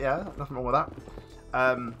for you, but yeah, nothing wrong with that.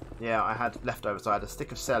 Yeah, I had leftovers. So I had a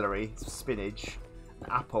stick of celery, spinach,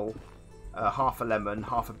 an apple, half a lemon,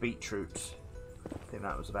 half a beetroot. I think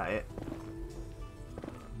that was about it.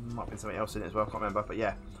 Might have been something else in it as well, I can't remember. But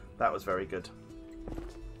yeah, that was very good.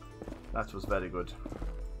 That was very good.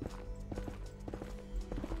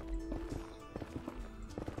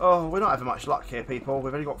 Oh, we're not having much luck here, people.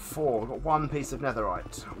 We've only got 4. We've got 1 piece of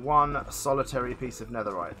netherite. 1 solitary piece of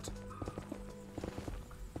netherite.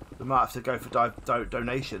 We might have to go for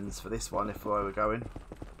donations for this one if we were going.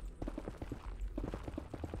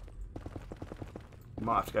 We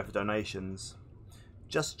might have to go for donations.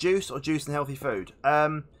 Just juice or juice and healthy food?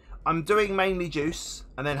 I'm doing mainly juice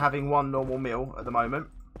and then having 1 normal meal at the moment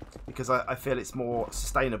because I feel it's more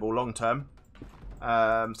sustainable long term. So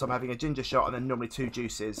I'm having a ginger shot and then normally 2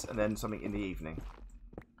 juices and then something in the evening.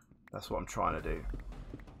 That's what I'm trying to do.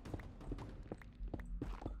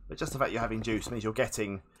 But just the fact you're having juice means you're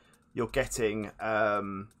getting what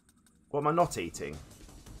am I not eating?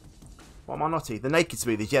 What am I not eating? The naked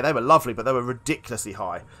smoothies, yeah, they were lovely, but they were ridiculously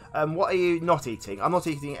high. What are you not eating? I'm not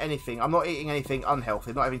eating anything. I'm not eating anything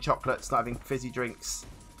unhealthy. I'm not having chocolates, not having fizzy drinks.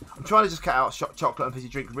 I'm trying to just cut out chocolate and fizzy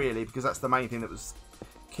drink really because that's the main thing that was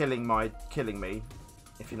killing me,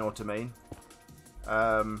 if you know what I mean.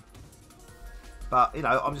 But you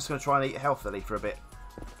know, I'm just going to try and eat healthily for a bit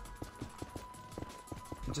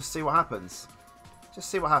and just see what happens. Just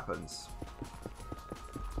see what happens.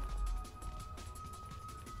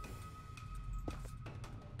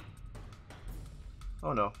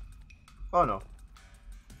 Oh no. Oh no.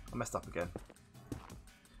 I messed up again.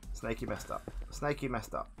 Snakey messed up. Snakey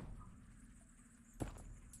messed up.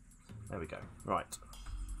 There we go. Right.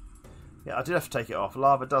 Yeah, I did have to take it off.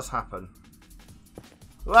 Lava does happen.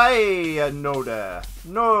 Hey, no there.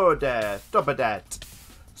 No there. Stop it that.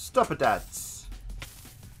 Stop it that.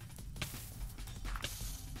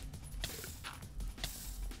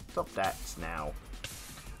 Stop that now.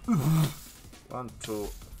 1, 2,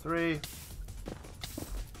 3.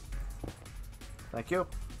 Thank you.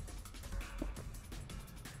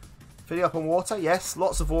 Filling up on water? Yes,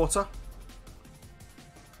 lots of water.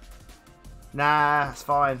 Nah, that's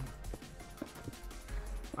fine.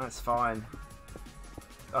 That's fine.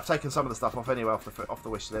 I've taken some of the stuff off anyway off the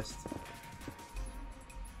wish list.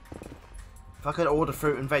 If I could order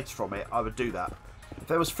fruit and veg from it, I would do that. If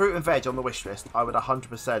there was fruit and veg on the wish list, I would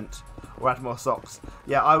 100%, or add more socks.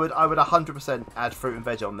 Yeah, I would 100% add fruit and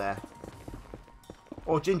veg on there.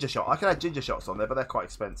 Or ginger shot. I can add ginger shots on there, but they're quite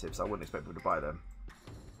expensive, so I wouldn't expect people to buy them.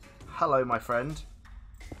 Hello, my friend.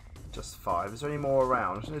 Just 5. Is there any more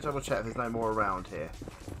around? I just need to double check if there's no more around here.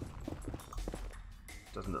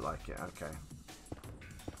 Doesn't look like it. Okay.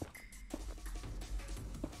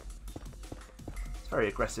 It's very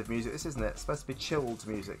aggressive music, this, isn't it? It's supposed to be chilled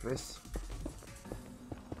music, this.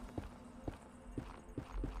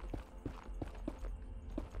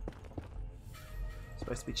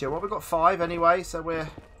 Supposed to be chill. Well, we've got 5 anyway, so we're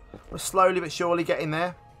slowly but surely getting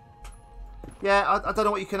there. Yeah, I don't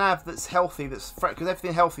know what you can have that's healthy, that's fresh, because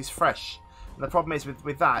everything healthy is fresh. And the problem is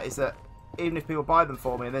with that is that even if people buy them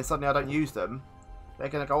for me and then suddenly I don't use them, they're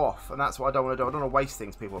going to go off, and that's what I don't want to do. I don't want to waste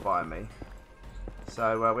things people are buying me.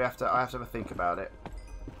 So I have to have a think about it.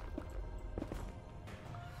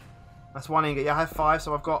 That's 1 ingot. Yeah, I have 5,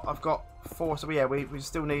 so I've got 4. So yeah, we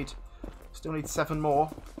still need 7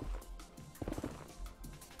 more.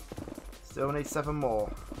 Still need 7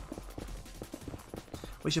 more.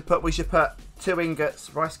 We should put 2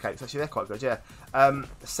 ingots rice cakes. Actually, they're quite good. Yeah.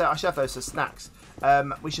 So I should have those as snacks.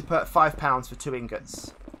 We should put £5 for 2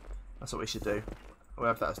 ingots. That's what we should do. We'll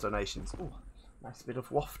have that as donations. Ooh, nice bit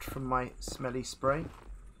of waft from my smelly spray.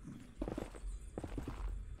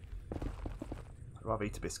 I'd rather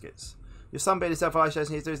eat the biscuits. Your son being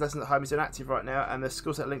self-isolation, he's doing his lessons at home, he's doing active right now, and the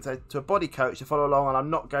school set linked to a body coach to follow along, and I'm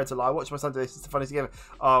not going to lie. Watch my son do this, it's the funniest thing ever.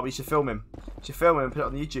 Oh, we should film him. We should film him and put it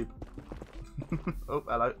on the YouTube. Oh,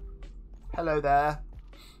 hello. Hello there.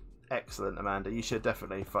 Excellent, Amanda. You should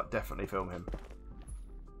definitely film him.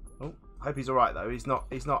 Oh, I hope he's alright though. He's not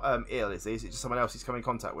ill, is he? Is it just someone else he's come in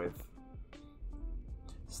contact with?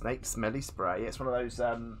 Snake smelly spray. It's one of those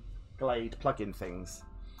Glade plug-in things.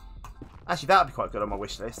 Actually, that would be quite good on my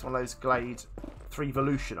wish list. One of those Glade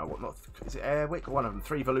 3volution or whatnot. Is it Airwick or one of them?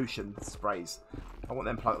 3volution sprays. I want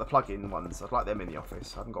them the plug-in ones. I'd like them in the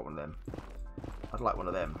office. I haven't got one of them. I'd like one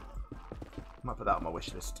of them. Might put that on my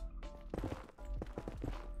wish list.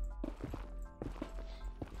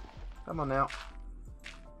 Come on now.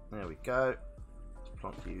 There we go. Let's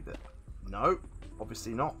plonk you there. No,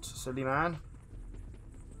 obviously not. Silly man.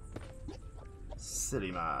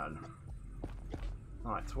 Silly man.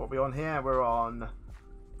 Right, so what are we on here? We're on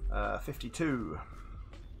 52.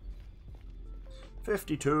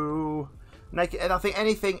 52. Naked, and I think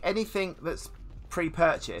anything that's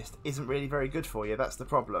pre-purchased isn't really very good for you. That's the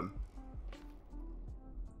problem.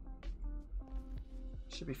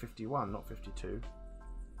 Should be 51, not 52.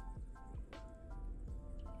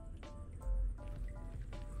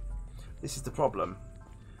 This is the problem.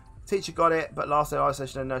 Teacher got it, but last day of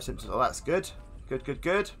isolation and no symptoms. Oh, that's good. Good, good,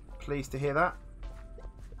 good. Pleased to hear that.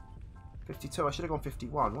 52. I should have gone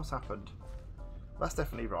 51. What's happened? That's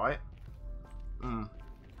definitely right. Oh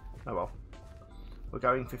well. We're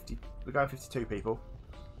going 50. We're going 52 people.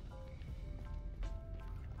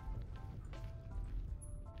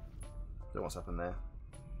 Don't know what's happened there.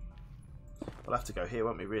 We'll have to go here,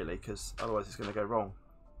 won't we? Really, because otherwise it's going to go wrong.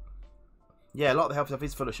 Yeah, a lot of the health stuff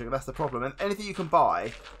is full of sugar. That's the problem. And anything you can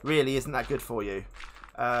buy really isn't that good for you.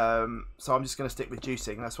 So I'm just going to stick with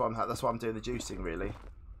juicing. That's why I'm doing the juicing really.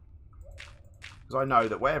 Because I know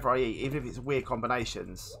that wherever I eat, even if it's weird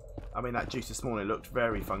combinations, I mean that juice this morning looked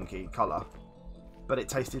very funky in colour, but it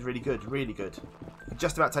tasted really good, really good. It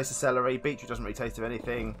just about tasted celery. Beetroot doesn't really taste of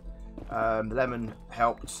anything. The lemon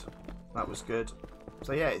helped. That was good.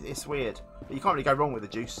 So yeah, it's weird. But you can't really go wrong with the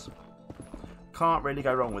juice. Can't really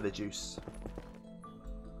go wrong with the juice.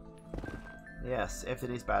 Yes,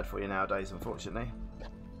 everything is bad for you nowadays, unfortunately.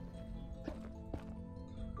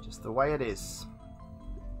 Just the way it is.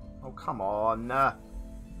 Oh, come on.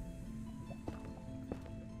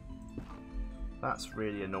 That's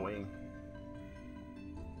really annoying.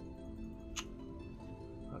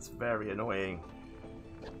 That's very annoying.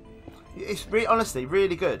 It's honestly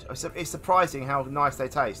really good. It's surprising how nice they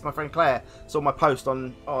taste. My friend Claire saw my post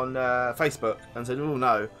on Facebook and said, "Oh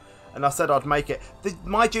no," and I said I'd make it.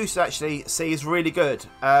 My juice actually, is really good.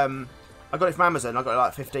 I got it from Amazon. I got it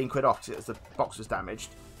like 15 quid off because the box was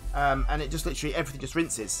damaged, and it just literally everything just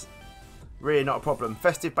rinses. Really not a problem.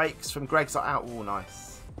 Festive bakes from Greg's are out. Oh,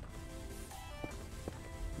 nice.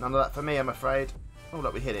 None of that for me, I'm afraid. Oh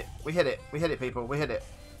look, we hit it. We hit it. We hit it, people. We hit it.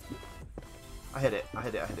 I hit it. I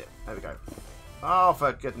hit it. I hit it. There we go. Oh,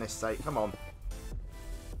 for goodness sake. Come on.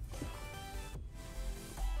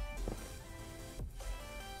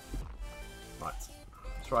 Right.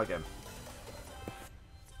 Let's try again.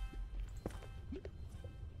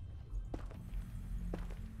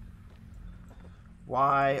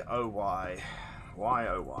 Why, oh why? Why,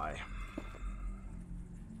 oh why?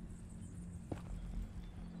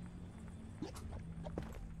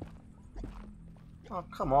 Oh,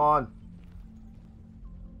 come on.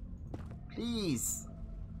 Please.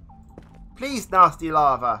 Please, nasty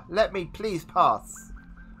lava. Let me please pass.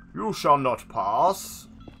 You shall not pass.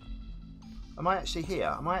 Am I actually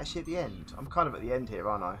here? Am I actually at the end? I'm kind of at the end here,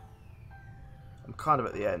 aren't I? I'm kind of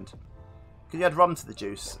at the end. Could you add rum to the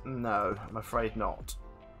juice? No, I'm afraid not.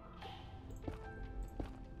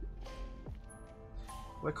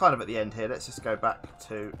 We're kind of at the end here. Let's just go back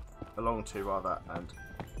to, along to rather, and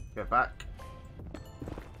go back.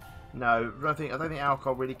 No, I don't think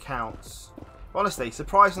alcohol really counts. Honestly,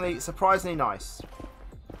 surprisingly nice.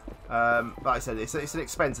 Like I said, it's an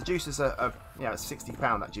expense. The juice is it's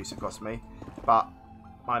 £60 that juice it cost me, but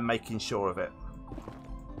I'm making sure of it.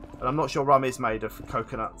 And I'm not sure rum is made of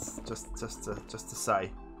coconuts. Just to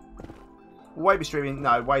say. Will Way be streaming?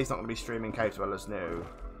 No, Way's not going to be streaming Cave Dwellers. No.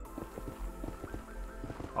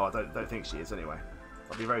 Oh, I don't think she is anyway.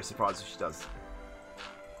 I'll be very surprised if she does.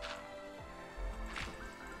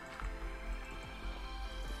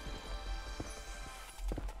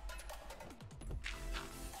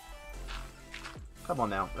 Come on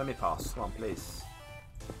now, let me pass. Come on, please.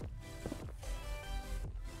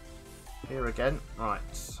 Here again. Right.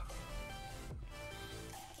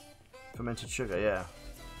 Fermented sugar, yeah.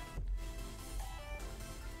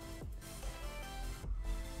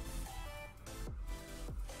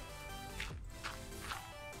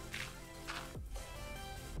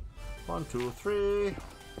 One, two, three.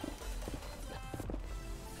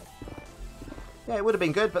 Yeah, it would have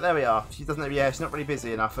been good, but there we are. She doesn't. Yeah, she's not really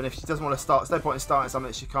busy enough, and if she doesn't want to start, there's no point in starting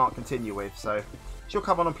something that she can't continue with. So she'll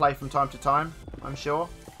come on and play from time to time, I'm sure,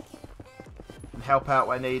 and help out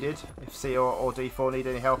where needed. If C or D4 need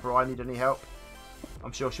any help, or I need any help,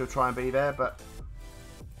 I'm sure she'll try and be there. But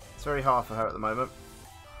it's very hard for her at the moment.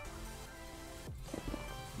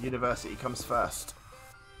 University comes first.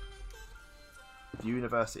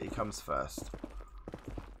 University comes first.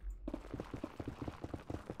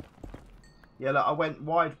 Yeah, look, I went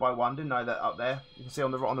wide by one, didn't I? That up there, you can see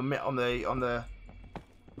on the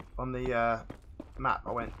map,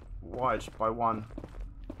 I went wide by one,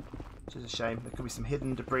 which is a shame. There could be some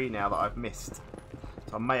hidden debris now that I've missed,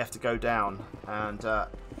 so I may have to go down and.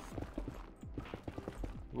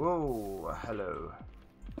 Whoa, hello.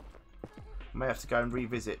 I may have to go and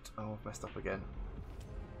revisit. Oh, I've messed up again.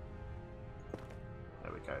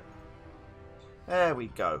 There we go. There we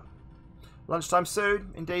go. Lunchtime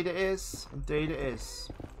soon. Indeed it is. Indeed it is.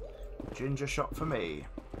 Ginger shot for me.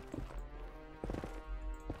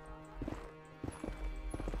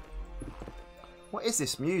 What is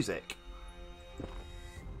this music?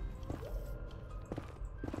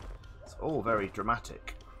 It's all very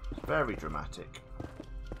dramatic. It's very dramatic.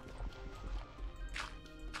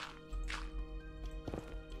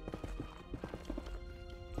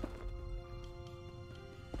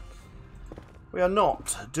 We are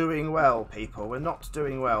not doing well, people. We're not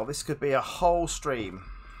doing well. This could be a whole stream.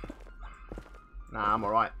 Nah, I'm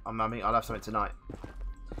alright. I mean, I'll have something tonight.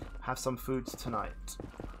 Have some foods tonight.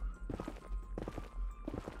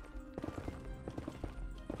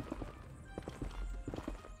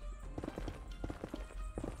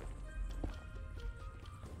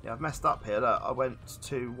 Yeah, I've messed up here. Look, I went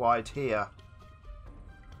too wide here.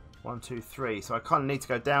 1, 2, 3. So I kind of need to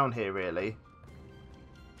go down here, really.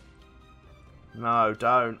 No,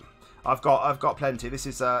 don't. I've got plenty. This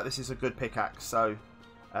is a good pickaxe, so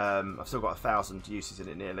I've still got 1,000 uses in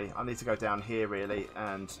it nearly. I need to go down here really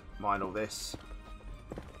and mine all this,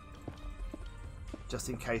 just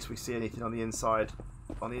in case we see anything on the inside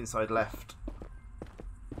left.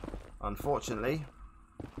 Unfortunately,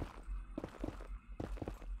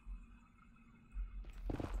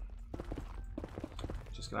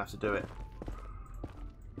 just gonna have to do it.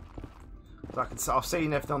 I've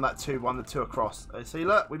seen everything on that 2-1, the 2 across. See,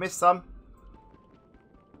 look, we missed some.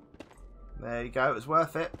 There you go. It was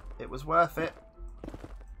worth it. It was worth it.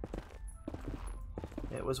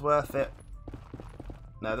 It was worth it.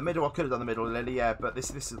 No, the middle, I could have done the middle, Lily, yeah, but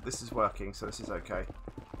this is working, so this is okay.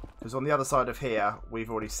 Because on the other side of here,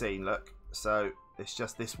 we've already seen, look. So it's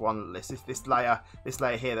just this one, this layer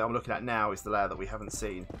here that I'm looking at now is the layer that we haven't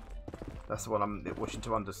seen. That's the one I'm wishing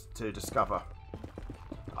to discover,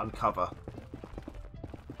 uncover.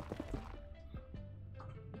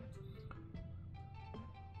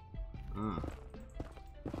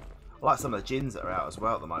 I like some of the gins that are out as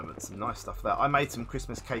well at the moment. Some nice stuff there. I made some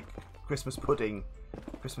Christmas cake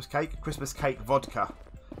vodka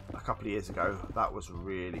a couple of years ago. That was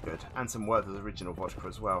really good. And some Werther's original vodka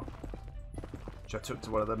as well, which I took to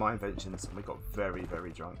one of my inventions, and we got very,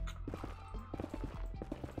 very drunk.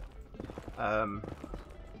 Alright,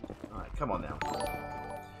 come on now.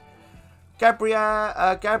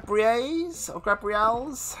 Gabrielle's,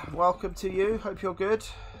 welcome to you. Hope you're good.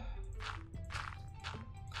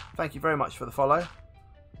 Thank you very much for the follow.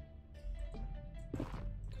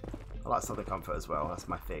 I like Southern Comfort as well. That's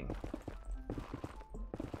my thing.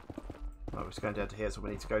 Right, we're just going down to here, so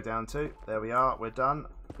we need to go down to. There we are. We're done.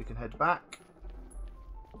 We can head back.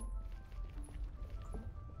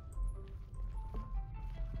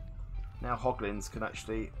 Now hoglins can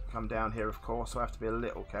actually come down here, of course, so I have to be a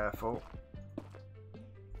little careful.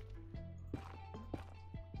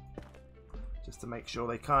 Just to make sure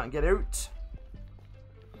they can't get out.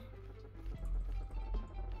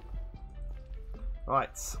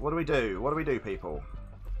 Right, what do we do? What do we do, people?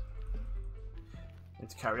 Need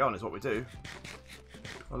to carry on is what we do.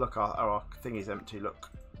 Oh look, our thing is empty, look.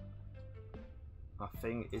 Our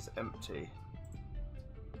thing is empty.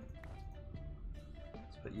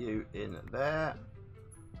 Let's put you in there.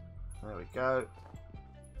 There we go.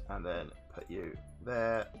 And then put you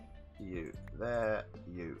there, you there,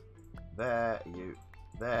 you there, you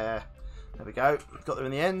there. There we go. Got them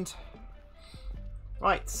in the end.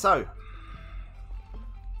 Right, so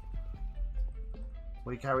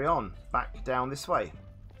we carry on back down this way.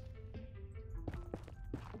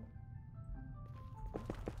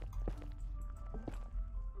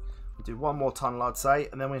 We'll do one more tunnel, I'd say,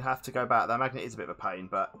 and then we have to go back. That magnet is a bit of a pain,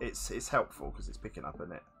 but it's helpful because it's picking up,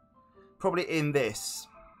 isn't it? Probably in this.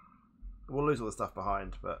 We'll lose all the stuff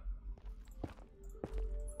behind, but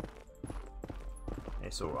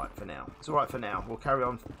it's all right for now. It's all right for now. We'll carry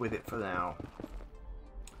on with it for now.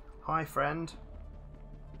 Hi, friend.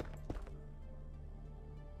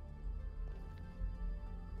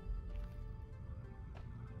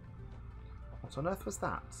 What on earth was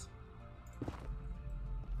that?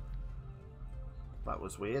 That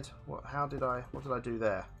was weird. What did I do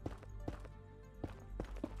there?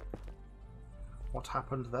 What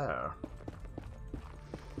happened there?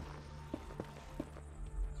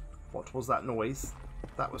 What was that noise?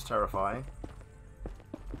 That was terrifying.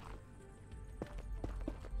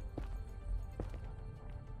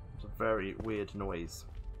 It's a very weird noise.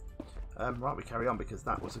 Right, we carry on because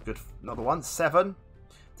that was a good another one. 7.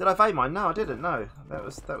 Did I vein mine? No, I didn't. No, that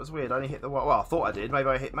was weird. I only hit the well. I thought I did. Maybe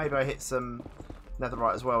I hit some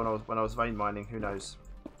netherite as well when I was vein mining. Who knows?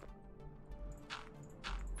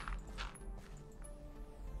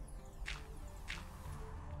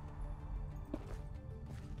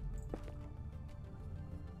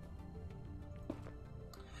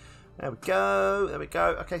 There we go. There we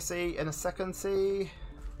go. Okay, see in a second. See.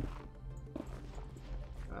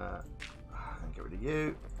 Get rid of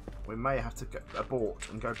you. We may have to abort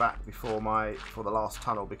and go back before the last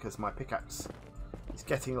tunnel because my pickaxe is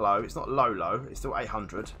getting low. It's not low. It's still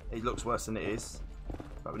 800. It looks worse than it is,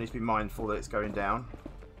 but we need to be mindful that it's going down.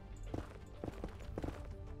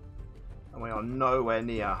 And we are nowhere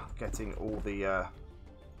near getting all the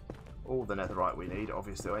netherite we need.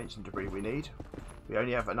 Obviously, ancient debris we need. We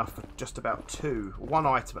only have enough for just about one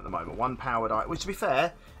item at the moment. One powered item. Which, to be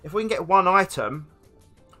fair, if we can get one item,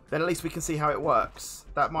 then at least we can see how it works.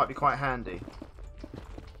 That might be quite handy.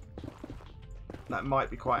 That might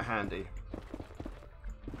be quite handy.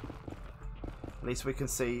 At least we can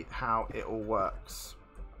see how it all works.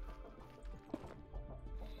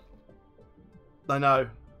 I know.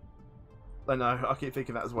 I keep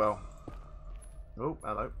thinking that as well. Oh,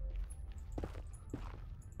 hello.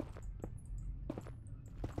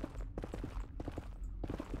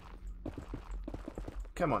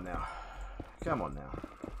 Come on now. Come on now.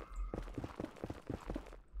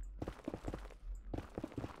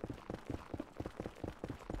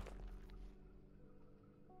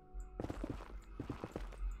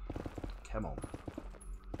 Come on.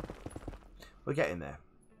 We're getting there.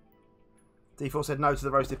 D4 said no to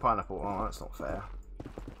the roasted pineapple. Oh, that's not fair.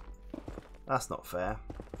 That's not fair.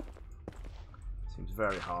 Seems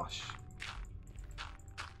very harsh.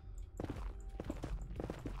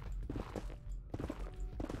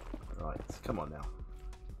 Right, come on now.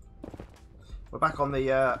 We're back on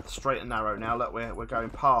the straight and narrow now. Look, we're going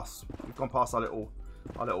past. We've gone past our little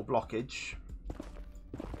blockage.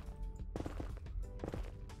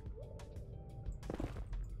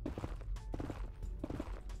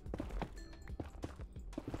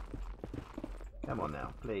 Come on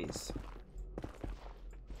now, please.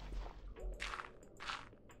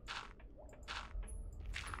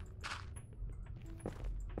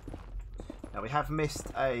 Now we have missed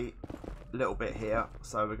a little bit here,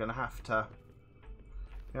 so we're going to have to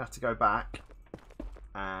go back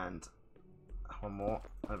and one more.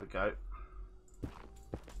 There we go.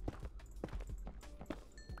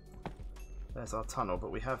 There's our tunnel, but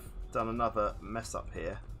we have done another mess up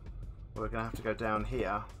here. We're going to have to go down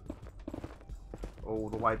here all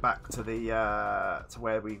the way back to the to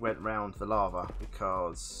where we went round the lava,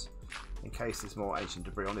 because in case there's more ancient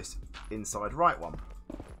debris on this inside right one.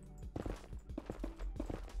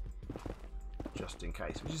 Just in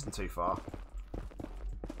case, which isn't too far.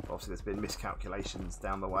 Obviously there's been miscalculations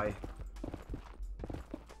down the way,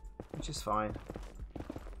 which is fine.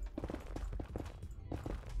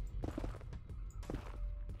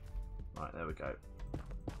 Right, there we go.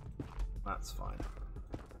 That's fine.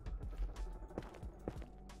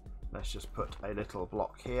 Let's just put a little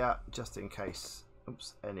block here, just in case,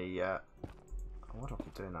 oops, any, why do I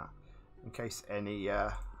keep doing that? In case any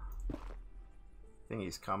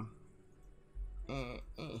thingies come. I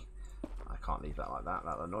can't leave that like that,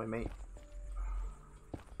 that'll annoy me.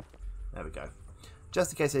 There we go.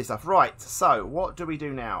 Just in case any stuff. Right, so what do we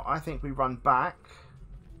do now? I think we run back.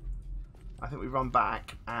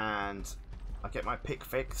 And I get my pick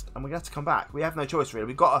fixed, and we're going to have to come back. We have no choice really.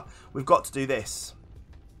 We've got to do this.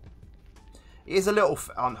 It is a little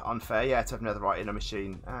unfair, yeah, to have netherite in a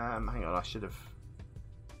machine. Hang on, I should have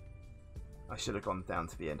gone down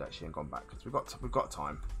to the end actually and gone back, because we've got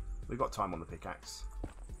time. We've got time on the pickaxe.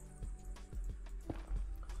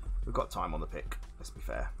 We've got time on the pick. Let's be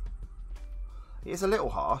fair. It is a little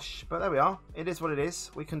harsh, but there we are. It is what it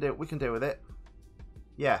is. We can deal with it.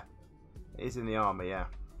 Yeah, it is in the armor. Yeah.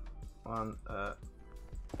 1,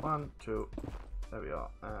 2. There we are,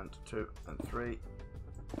 and 2 and 3.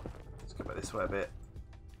 Let's go back this way a bit.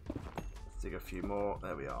 Let's dig a few more.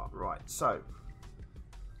 There we are. Right. So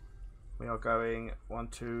we are going 1,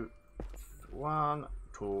 2,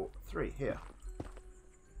 3 here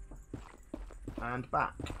and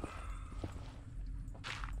back.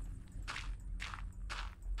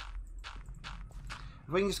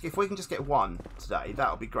 If we can just get one today,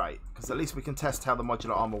 that'll be great, because at least we can test how the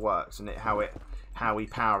modular armor works and how we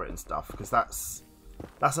power it and stuff, because that's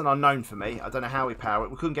an unknown for me. I don't know how we power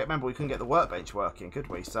it. We couldn't get the workbench working, could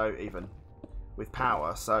we? So even with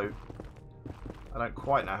power, so I don't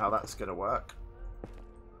quite know how that's going to work.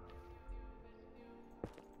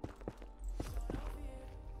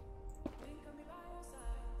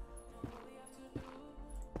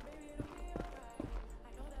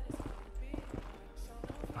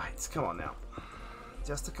 Come on now,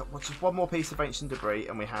 just one more piece of ancient debris,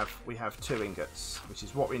 and we have 2 ingots, which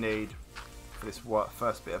is what we need for this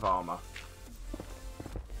first bit of armor.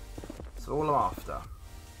 That's all I'm after.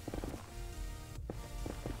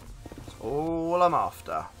 That's all I'm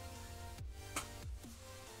after.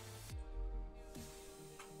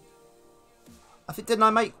 I think didn't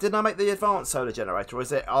I make the advanced solar generator, or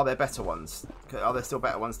are there better ones? Are there still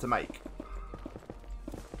better ones to make?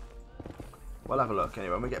 We'll have a look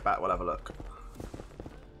anyway. When we get back, we'll have a look.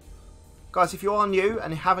 Guys, if you are new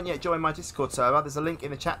and haven't yet joined my Discord server, there's a link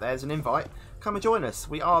in the chat there. There's an invite. Come and join us.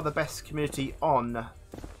 We are the best community on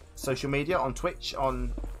social media, on Twitch,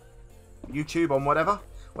 on YouTube, on whatever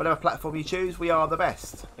platform you choose. We are the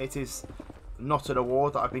best. It is not an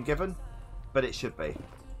award that I've been given, but it should be.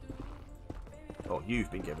 Or you've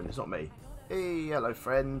been given. It's not me. Hey, hello,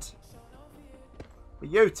 friend.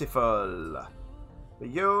 Beautiful.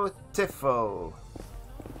 Beautiful.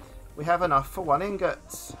 We have enough for 1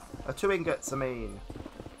 ingot. 2 ingots, I mean.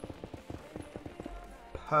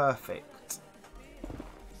 Perfect.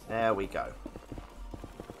 There we go.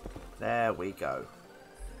 There we go.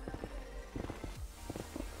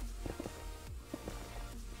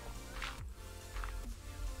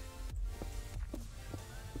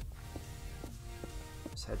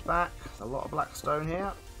 Let's head back. There's a lot of black stone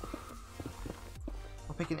here.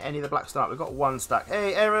 Picking any of the black stone up. We've got 1 stack.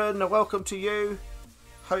 Hey Aaron, welcome to you.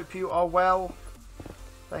 Hope you are well.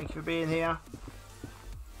 Thank you for being here.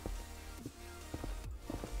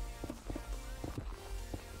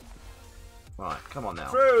 Right, come on now.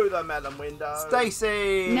 Through the melon window.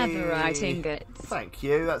 Stacey! Netherite ingots. Thank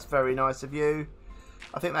you, that's very nice of you.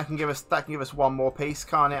 I think that can give us 1 more piece,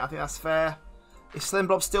 can't it? I think that's fair. Is Slim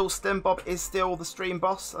Bob still? Slim Bob is still the stream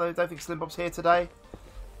boss. I don't think Slim Bob's here today.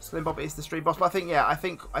 Slim Bob is the stream boss, but I think yeah, I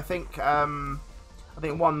think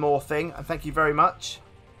one more thing, and thank you very much.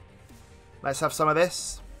 Let's have some of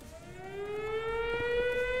this.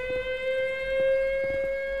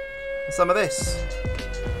 And some of this.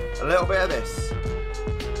 A little bit of this.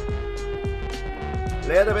 A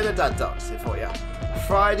little bit of dad dancing for you.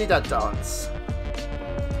 Friday dad dance.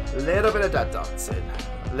 A little bit of dad dancing.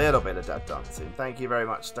 A little bit of dad dancing. Thank you very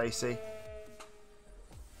much, Stacey.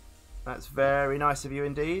 That's very nice of you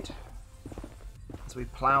indeed. As we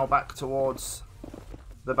plough back towards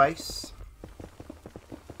the base.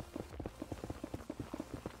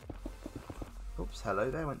 Oops, hello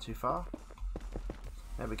there, went too far.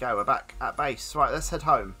 There we go, we're back at base. Right, let's head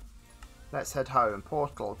home. Let's head home.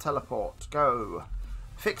 Portal, teleport, go.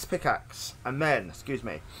 Fix pickaxe, and then, excuse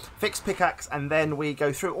me. Fix pickaxe, and then we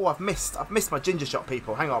go through. Oh, I've missed my ginger shot,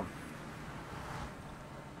 people. Hang on.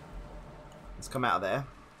 Let's come out of there.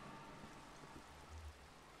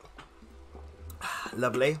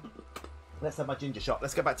 Lovely. Let's have my ginger shot.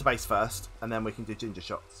 Let's go back to base first, and then we can do ginger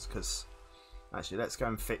shots, because actually, let's go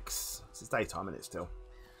and fix. It's daytime, isn't it still?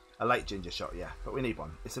 A late ginger shot, yeah, but we need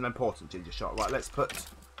one. It's an important ginger shot. Right, let's put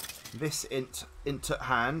this into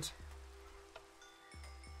hand.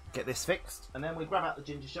 Get this fixed, and then we grab out the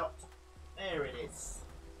ginger shot. There it is.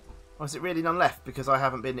 Oh, is it really none left because I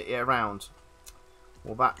haven't been here around?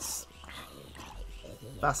 Well, that's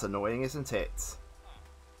annoying, isn't it?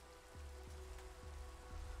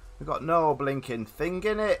 We've got no blinking thing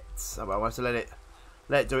in it. Oh well, we'll have to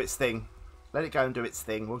let it do its thing. Let it go and do its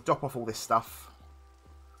thing. We'll drop off all this stuff,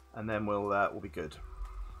 and then we'll be good.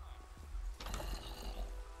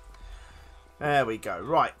 There we go.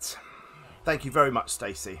 Right. Thank you very much,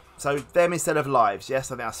 Stacey. So them instead of lives.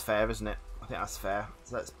 Yes, I think that's fair, isn't it? I think that's fair.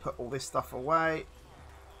 So let's put all this stuff away.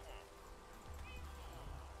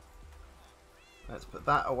 Let's put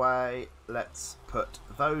that away. Let's put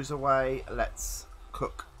those away. Let's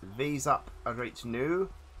cook these up and reach new.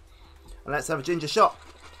 And let's have a ginger shot.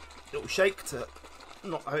 Little shake to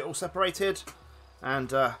not have it all separated.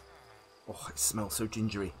 And oh, it smells so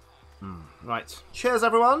gingery. Right. Cheers,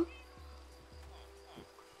 everyone.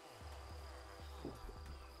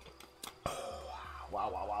 Wow,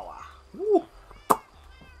 wow, wow, wow. Ooh.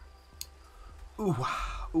 Ooh,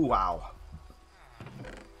 ooh, wow.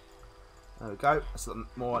 There we go. That's some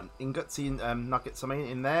more ingotsy nuggets, I mean,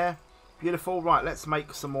 in there. Beautiful. Right, let's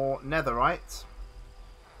make some more netherite.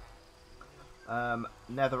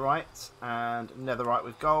 Netherite and netherite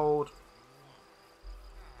with gold.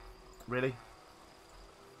 Really?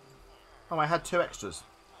 Oh, I had 2 extras.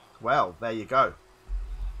 Well, there you go.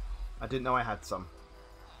 I didn't know I had some.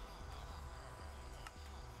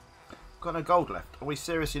 Got no gold left. Are we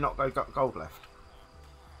seriously not got gold left?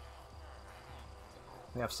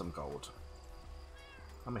 We have some gold.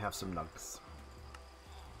 And we have some nugs.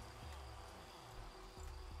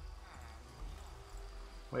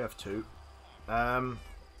 We have 2. I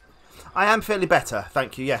am feeling better.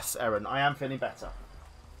 Thank you. Yes, Erin. I am feeling better.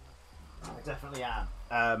 I definitely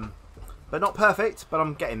am. But not perfect, but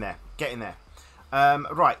I'm getting there. Getting there.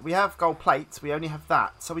 Right, we have gold plates. We only have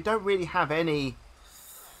that. So we don't really have any...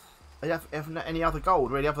 any other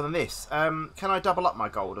gold really other than this. Can I double up my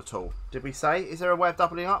gold at all? Did we say? Is there a way of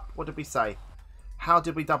doubling up? What did we say? How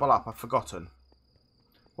did we double up? I've forgotten.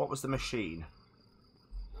 What was the machine?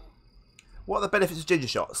 What are the benefits of ginger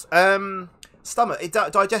shots? Stomach,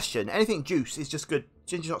 digestion. Anything juice is just good.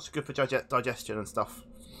 Ginger shots are good for digestion and stuff.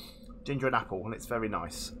 Ginger and apple, and it's very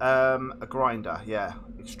nice. A grinder, yeah.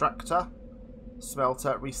 Extractor,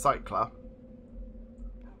 smelter, recycler.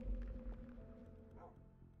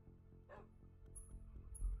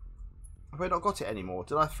 Have I not got it anymore?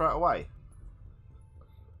 Did I throw it away?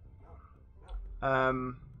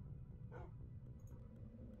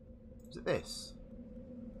 Is it this?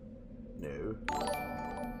 No.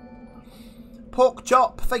 Pork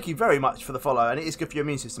chop. Thank you very much for the follow, and it is good for your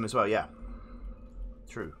immune system as well. Yeah.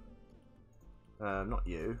 True. Not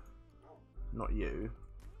you. Not you.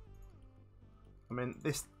 I mean,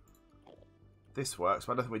 this works,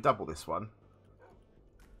 but I don't think we double this one.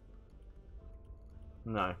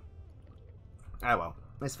 No. Oh well,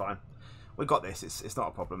 it's fine. We got this. It's not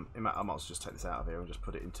a problem. I might as well just take this out of here and just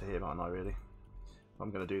put it into here, aren't I? Really? I'm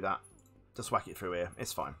going to do that. Just whack it through here.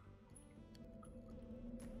 It's fine.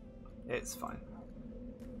 It's fine.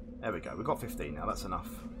 There we go. We've got 15 now. That's enough.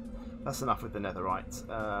 That's enough with the netherite.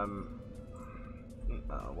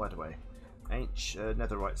 Where do I?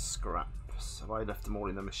 Netherite scraps. Have I left them all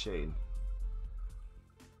in the machine?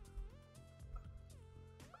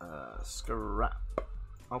 Scrap.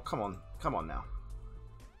 Oh, come on. Come on now.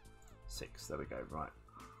 6. There we go. Right.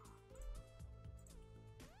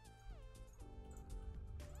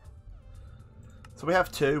 So we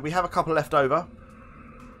have 2. We have a couple left over.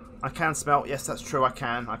 I can smelt. Yes, that's true. I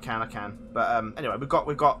can. But anyway, we've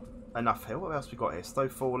got enough here. What else we got here? Slow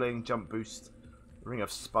falling, jump boost, ring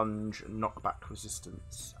of sponge, knockback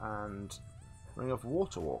resistance, and ring of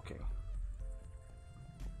water walking.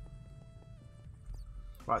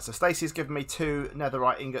 Right. So Stacey's given me 2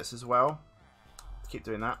 netherite ingots as well. Keep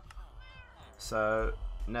doing that. So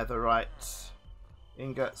netherite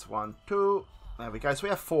ingots. 1, 2. There we go. So we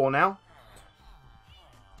have 4 now,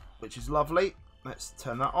 which is lovely. Let's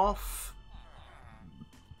turn that off.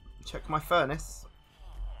 Check my furnace.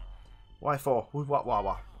 Why 4?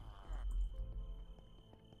 What?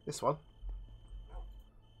 This one?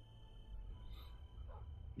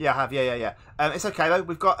 Yeah, I have. Yeah. It's okay though.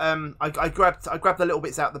 We've got. I grabbed the little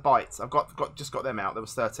bits out the bites. I've just got them out. There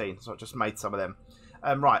was 13, so I just made some of them.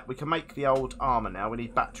 Right, we can make the old armor now. We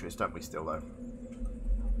need batteries, don't we? Still though. So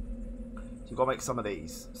we've got to make some of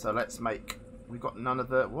these. So let's make. We've got none of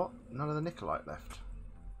the what? None of the Nikolite left.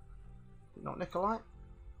 Not Nikolite?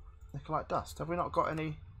 Nikolite dust. Have we not got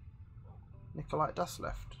any Nikolite dust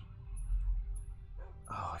left?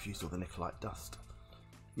 Oh, I've used all the Nikolite dust.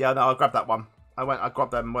 Yeah, no, I'll grab that one. I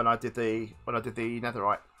grabbed them when I did the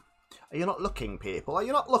netherite. Are you not looking, people? Are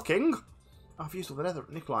you not looking? Oh, I've used all the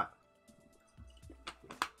Nikolite.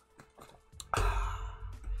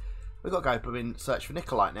 We've got to go and search for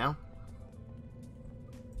Nikolite now.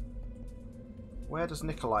 Where does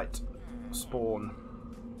Nikolite spawn?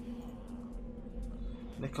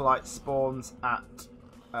 Nikolite spawns at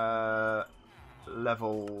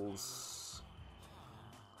levels.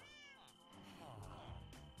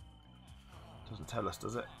 Doesn't tell us,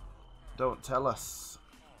 does it? Don't tell us.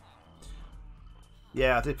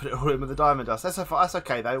 Yeah, I did put it all in with the diamond dust. That's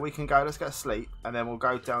okay though. We can go. Let's go to sleep, and then we'll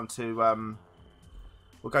go down to our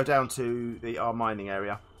mining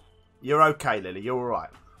area. You're okay, Lily. You're all right.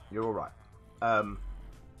 You're all right. Yeah,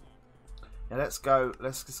 let's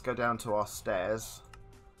just go down to our stairs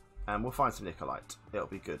and we'll find some Nikolite. It'll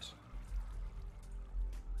be good.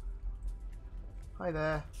 Hi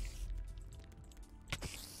there.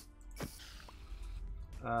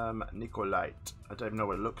 Nikolite. I don't even know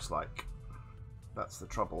what it looks like. That's the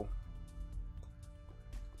trouble.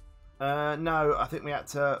 No, I think we had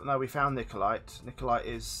to. No, we found Nikolite. Nikolite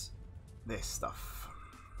is this stuff.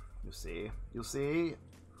 You'll see. You'll see.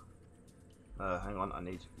 Hang on, I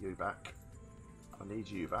need you back. I need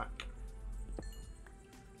you back.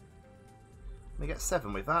 We get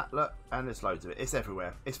 7 with that, look, and there's loads of it. It's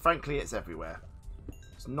everywhere. Frankly, it's everywhere.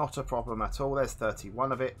 It's not a problem at all. There's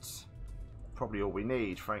 31 of it. Probably all we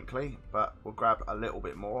need, frankly, but we'll grab a little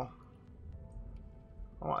bit more.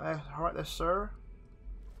 All right there, sir.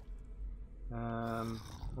 Oh,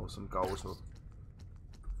 some gold.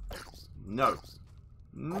 No,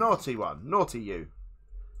 naughty one, naughty you.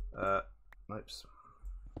 Oops.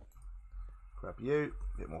 Grab you.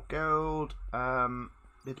 A bit more gold.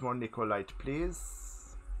 Bit more Nikolite,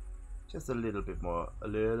 please. Just a little bit more. A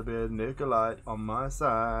little bit of Nikolite on my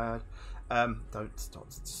side. Don't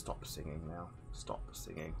stop singing now. Stop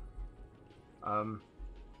singing.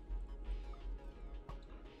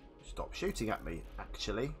 Stop shooting at me,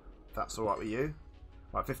 actually. If that's alright with you.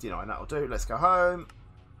 Right, 59, that'll do. Let's go home.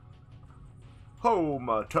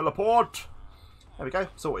 Home, teleport. There we go,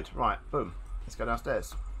 sorted. Right, boom. Let's go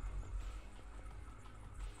downstairs.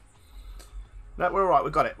 No, we're alright,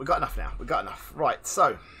 we've got it. We've got enough now. We've got enough. Right,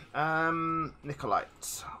 so,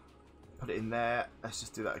 Nikolite. Put it in there. Let's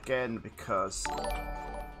just do that again because...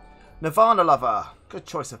 Nirvana Lover. Good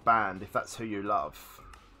choice of band if that's who you love.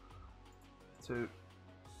 2.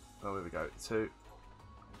 Oh, here we go. 2.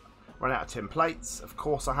 Run out of tin plates. Of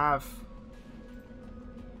course I have.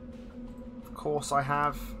 Of course I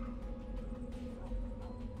have.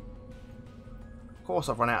 Of course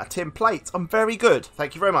I've run out of tin plates. I'm very good.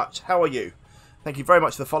 Thank you very much. How are you? Thank you very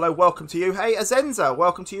much for the follow. Welcome to you. Hey, Azenza.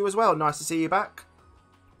 Welcome to you as well. Nice to see you back.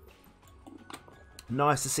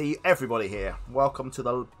 Nice to see everybody here. Welcome to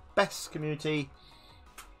the best community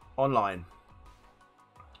online.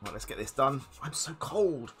 Right, let's get this done. I'm so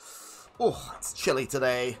cold. Oh, it's chilly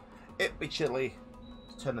today. It'd be chilly.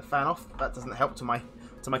 Turn the fan off. That doesn't help to my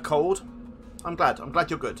cold. I'm glad. I'm glad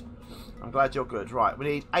you're good. I'm glad you're good. Right, we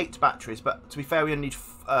need 8 batteries, but to be fair, we only need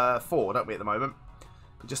 4, don't we, at the moment?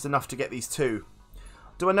 Just enough to get these 2.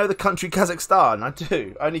 Do I know the country Kazakhstan? I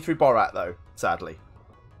do. Only through Borat, though, sadly.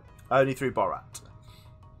 Only through Borat.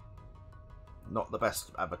 Not the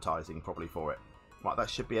best advertising, probably, for it. Right, that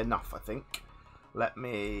should be enough, I think. Let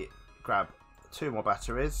me grab 2 more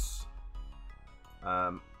batteries.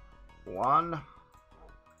 1.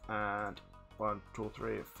 And 1, 2,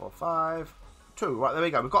 3, 4, 5. 2. Right, there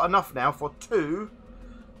we go. We've got enough now for 2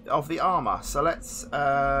 of the armour. So let's...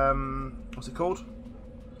 what's it called?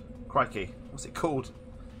 Crikey. What's it called?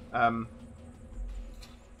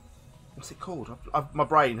 What's it called? My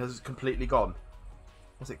brain has completely gone.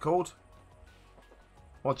 What's it called?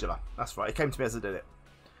 Modular. That's right. It came to me as I did it.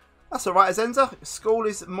 That's alright, Azenza. School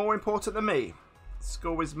is more important than me.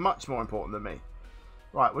 School is much more important than me.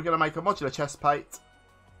 Right, we're going to make a modular chest plate.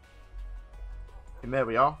 And there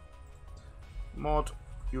we are.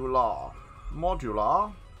 Modular.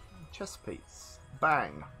 Modular chest piece.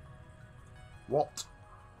 Bang. What?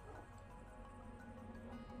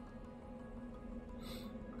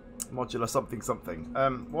 Modular something something.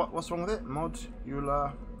 What's wrong with it?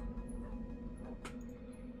 Modular.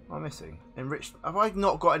 What am I missing? Enriched. Have I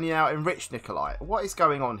not got any out enriched Nikolite? What is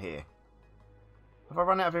going on here? Have I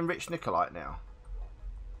run out of enriched Nikolite now?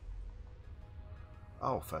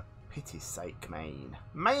 Oh, for pity's sake, Maine.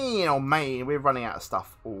 Maine, oh Maine, we're running out of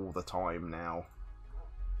stuff all the time now.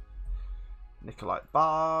 Nikolite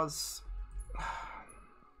bars.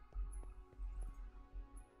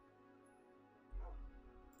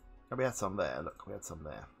 Oh, we had some there. Look, we had some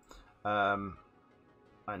there.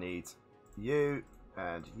 I need you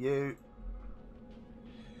and you.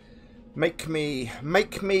 Make me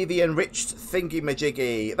the enriched thingy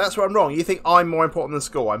majiggy. That's where I'm wrong. You think I'm more important than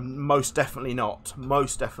school? I'm most definitely not.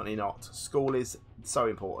 Most definitely not. School is so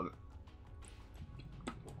important.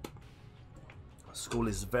 School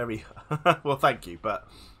is very well. Thank you, but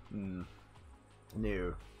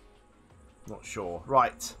no, not sure.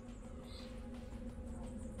 Right.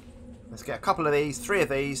 Let's get a couple of these, 3 of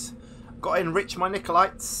these. Got to enrich my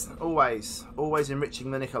Nicolites. Always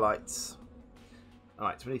enriching the Nicolites.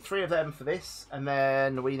 Alright, so we need 3 of them for this, and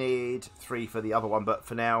then we need 3 for the other one, but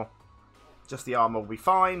for now, just the armour will be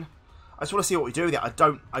fine. I just want to see what we do with it.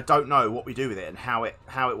 I don't know what we do with it and how it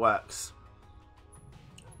works.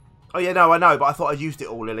 Oh yeah, no, I know, but I thought I'd used it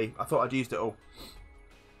all, Lily. I thought I'd used it all.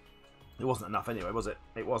 It wasn't enough anyway, was it?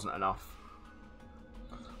 It wasn't enough.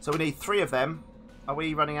 So we need 3 of them. Are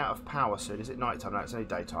we running out of power soon? Is it night time? No, it's only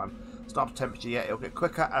daytime. It's not up to temperature yet. It'll get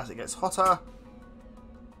quicker as it gets hotter.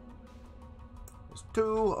 There's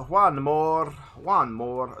 2. One more.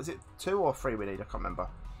 Is it 2 or 3 we need? I can't remember.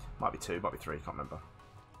 Might be 2, might be 3. Can't remember.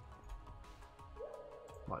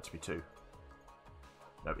 Might be 2.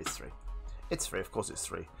 No, it's 3. It's 3. Of course it's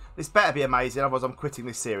 3. This better be amazing, otherwise I'm quitting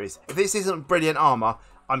this series. If this isn't brilliant armour,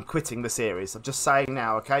 I'm quitting the series. I'm just saying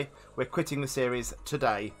now, okay? We're quitting the series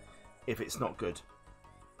today if it's not good.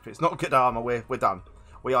 If it's not good armour, we're done.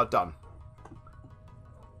 We are done.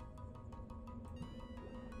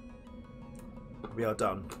 We are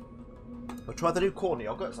done. I'll try the new corn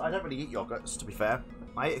yogurts. I don't really eat yogurts, to be fair.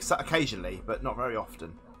 I eat it occasionally, but not very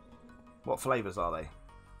often. What flavours are they?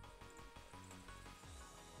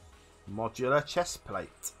 Modular chest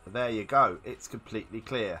plate. There you go. It's completely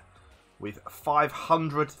clear. With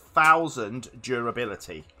 500,000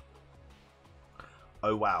 durability.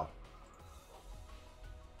 Oh, wow.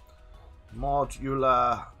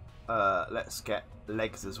 Modular. Let's get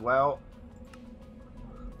legs as well.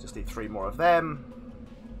 Just need 3 more of them.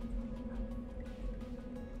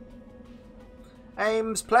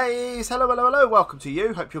 Ames plays. Hello, hello, hello. Welcome to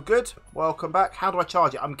you. Hope you're good. Welcome back. How do I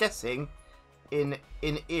charge it? I'm guessing in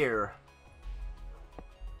ear.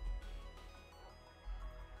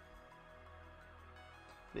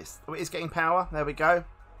 This is getting power. There we go.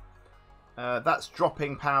 That's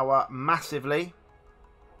dropping power massively.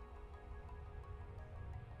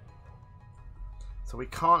 So we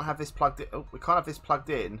can't have this plugged in. Oh, we can't have this plugged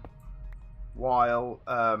in while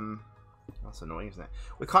that's annoying, isn't it?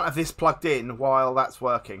 We can't have this plugged in while that's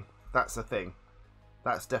working. That's a thing.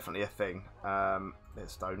 That's definitely a thing.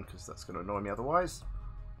 There's stone because that's going to annoy me otherwise.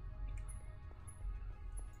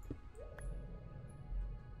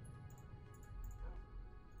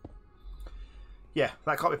 Yeah,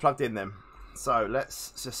 that can't be plugged in then. So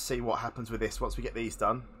let's just see what happens with this once we get these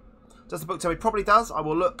done. Does the book tell me? Probably does. I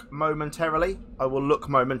will look momentarily. I will look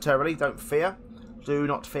momentarily. Don't fear. Do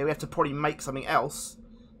not fear. We have to probably make something else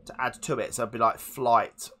to add to it. So it'd be like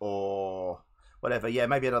flight or whatever. Yeah,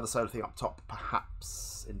 maybe another solar thing up top,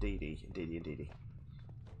 perhaps. Indeedy, indeedy, indeedy.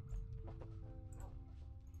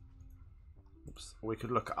 Oops. We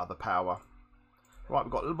could look at other power. Right,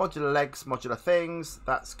 we've got modular legs, modular things.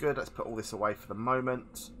 That's good. Let's put all this away for the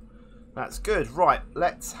moment. That's good. Right,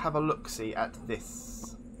 let's have a look-see at this.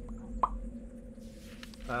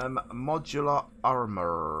 Modular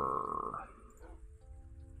armor.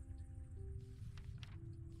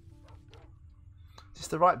 Is this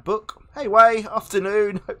the right book? Hey, Way.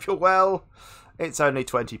 Afternoon. Hope you're well. It's only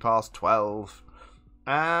 20 past 12.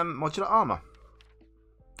 Modular armor.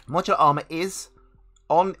 Modular armor is,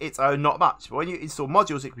 on its own, not much. But when you install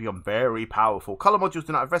modules, it can become very powerful. Color modules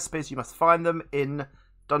do not have recipes. You must find them in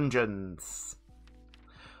dungeons.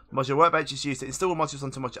 Modular workbench is used to install modules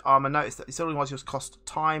onto modular armor. Notice that installing modules cost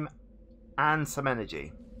time and some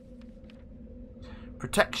energy.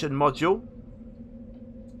 Protection module.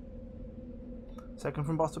 Second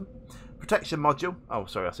from bottom. Protection module. Oh,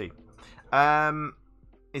 sorry, I see.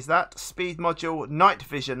 Is that speed module, night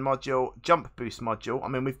vision module, jump boost module? I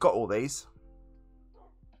mean, we've got all these.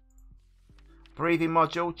 Breathing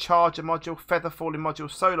module, charger module, feather falling module,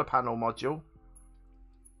 solar panel module.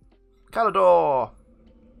 Calador.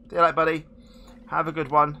 See you later, buddy. Have a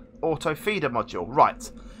good one. Auto feeder module.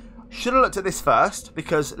 Right. Should have looked at this first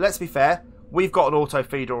because, let's be fair, we've got an auto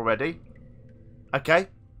feeder already. Okay.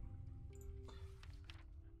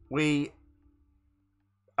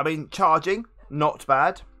 Charging, not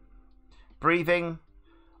bad. Breathing,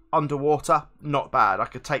 underwater, not bad. I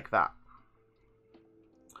could take that.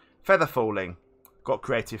 Feather falling, got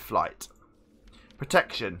creative flight.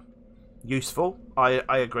 Protection, useful. I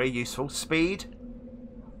agree, useful. Speed,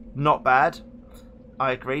 not bad.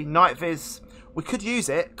 I agree. Night viz, we could use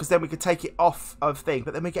it because then we could take it off of thing,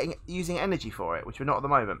 but then we're using energy for it, which we're not at the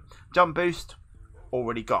moment. Jump boost,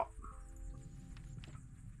 already got.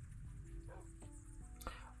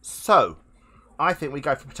 So, I think we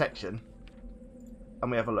go for protection, and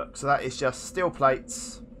we have a look. So that is just steel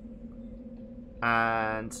plates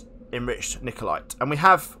and enriched nickelite, and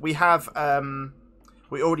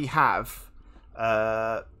we already have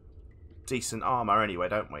decent armor anyway,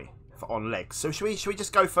 don't we? For on legs. So should we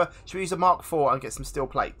just go for? Should we use a Mark IV and get some steel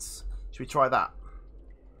plates? Should we try that?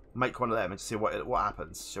 Make one of them and see what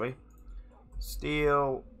happens. Shall we?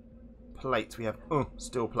 Steel plate. We have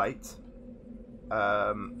steel plate.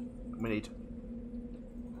 We need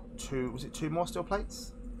two. Was it two more steel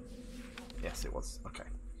plates? Yes, it was. Okay,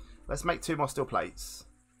 let's make two more steel plates,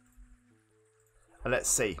 and let's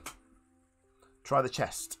see. Try the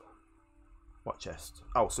chest. What chest?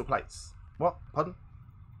 Oh, steel plates. What? Pardon?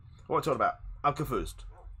 What are we talking about? I'm confused.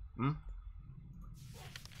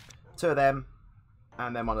 Two of them,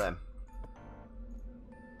 and then one of them.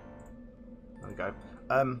 There we go.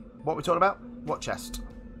 What are we talking about? What chest?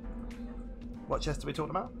 What chest are we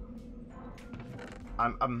talking about?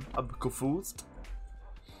 I'm confused.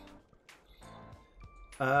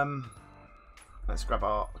 Let's grab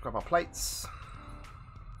our plates.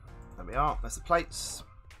 There we are. That's the plates.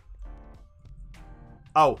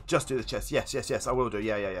 Oh, just do the chest. Yes. I will do.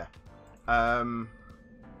 Yeah.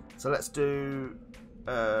 So let's do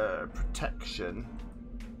protection.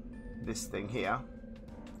 This thing here.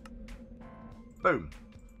 Boom.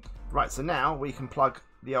 Right. So now we can plug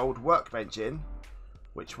the old workbench in,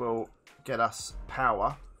 which will get us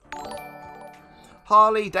power.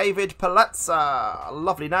 Harley David Palazza,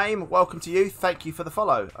 lovely name. Welcome to you. Thank you for the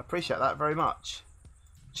follow. I appreciate that very much.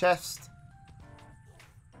 Chest,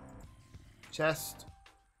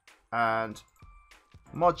 and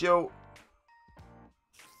module.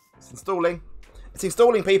 It's installing. It's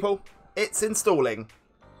installing, people. It's installing.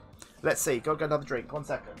 Let's see. Go get another drink. 1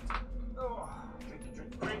 second. Oh,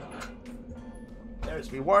 drink.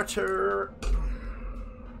 There's me water.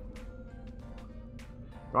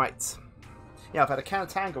 Right. Yeah, I've had a can of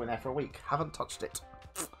Tango in there for a week. Haven't touched it.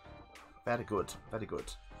 Very good.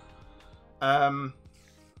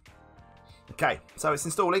 Okay, so it's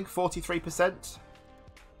installing. 43%.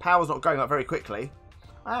 Power's not going up very quickly.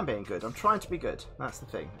 I am being good. I'm trying to be good. That's the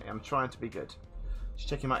thing. I'm trying to be good. Just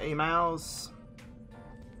checking my emails.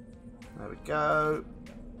 There we go.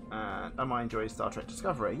 And am I enjoying Star Trek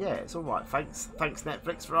Discovery? Yeah, it's all right. Thanks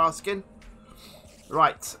Netflix for asking.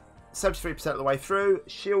 Right, 73% of the way through.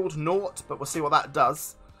 Shield naught, but we'll see what that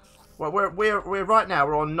does. Well, we're right now.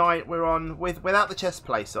 We're on 9. We're on without the chest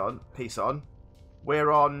piece on.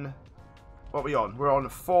 We're on. What are we on? We're on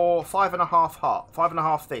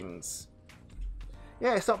 5.5 things.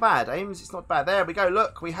 Yeah, it's not bad, Ames. It's not bad. There we go.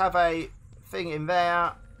 Look, we have a thing in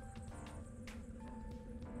there.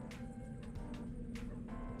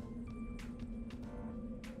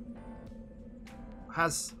 Hi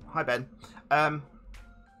Ben.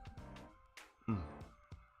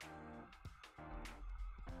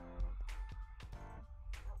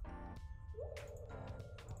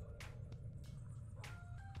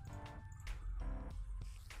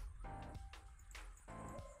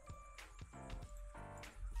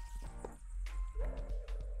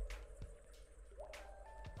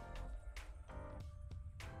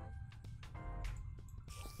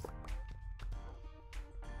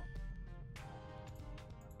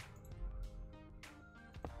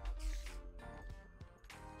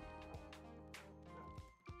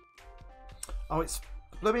 Oh, it's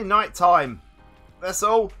blooming night time. That's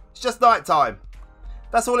all. It's just night time.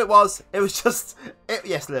 That's all it was. It was just...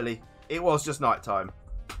 Yes, Lily. It was just night time.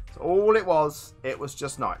 That's all it was. It was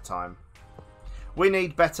just night time. We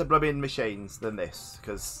need better blooming machines than this,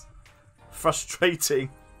 because frustrating.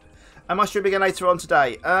 Am I streaming again later on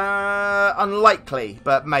today? Unlikely,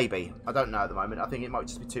 but maybe. I don't know at the moment. I think it might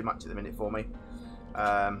just be too much at the minute for me.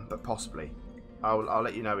 But possibly. I'll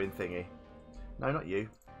let you know in thingy. No, not you.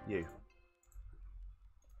 You.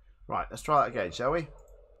 Right, let's try that again, shall we?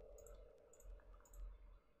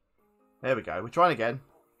 There we go. We're trying again.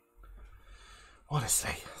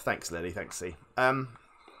 Honestly. Thanks, Lily. Thanks, C.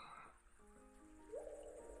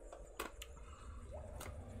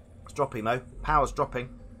 It's dropping, though. Power's dropping.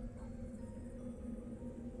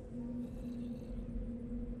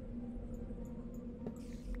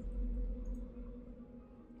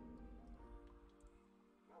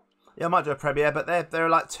 Yeah, I might do a premiere, but they're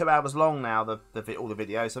like 2 hours long now, all the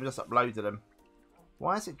videos, so I've just uploaded them.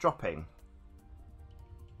 Why is it dropping?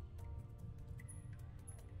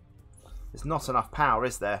 There's not enough power,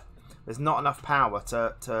 is there? There's not enough power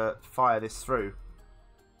to fire this through.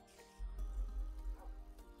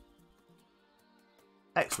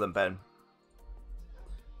 Excellent, Ben.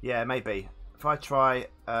 Yeah, maybe. If I try...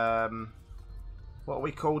 what are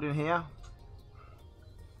we called in here?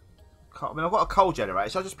 I mean, I've got a coal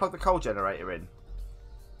generator. Shall I just plug the coal generator in?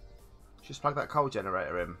 Just plug that coal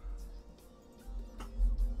generator in.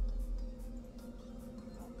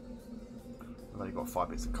 I've only got 5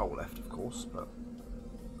 bits of coal left, of course, but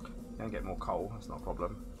you can get more coal. That's not a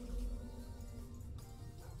problem.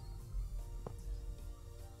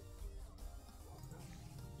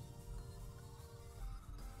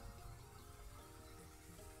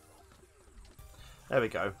 There we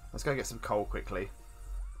go. Let's go get some coal quickly.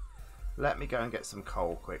 Let me go and get some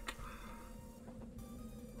coal quick.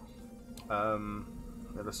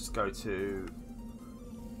 Let's just go to...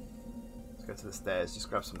 Let's go to the stairs. Just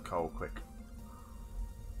grab some coal quick.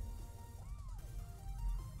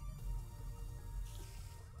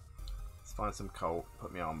 Let's find some coal.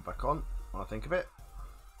 Put my arm back on when I think of it.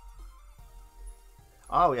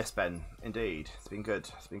 Oh yes, Ben. Indeed. It's been good.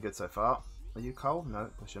 It's been good so far. Are you coal? No,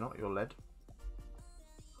 of course you're not. You're lead.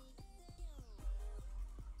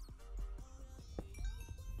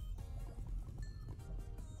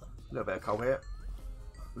 A little bit of coal here.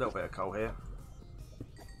 A little bit of coal here.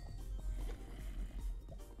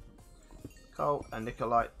 Coal and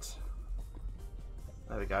nickelite.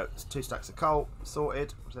 There we go. It's 2 stacks of coal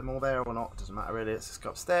sorted. Is there more there or not? Doesn't matter really. Let's just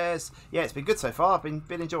go upstairs. Yeah, it's been good so far. I've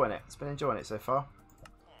been enjoying it. It's been enjoying it so far.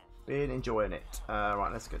 Been enjoying it. Right,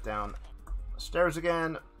 let's get down stairs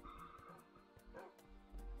again.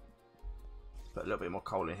 Put a little bit more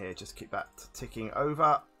coal in here. Just keep that ticking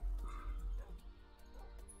over.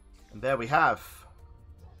 And there we have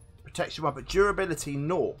protection 1, but durability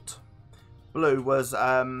 0. Blue was the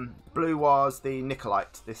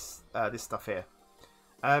nickelite. This stuff here.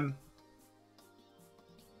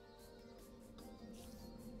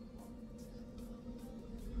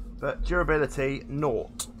 But durability 0.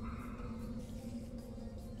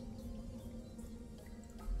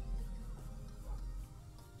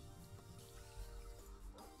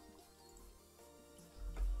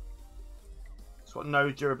 It's got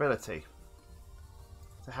no durability.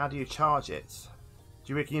 So how do you charge it?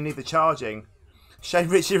 Do you reckon you need the charging? Shane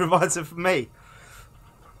Ritchie reminds him of me.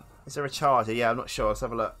 Is there a charger? Yeah, I'm not sure. Let's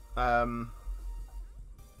have a look.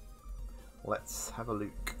 Let's have a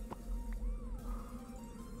look.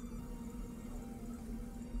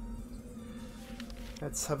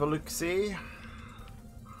 Let's have a look. See.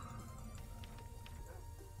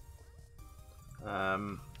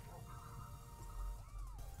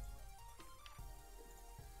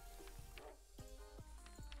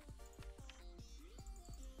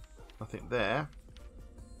 Nothing there.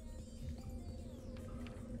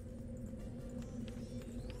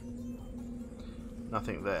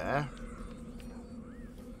 Nothing there.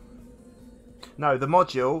 No, the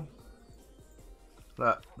module.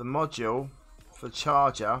 Look, the module for the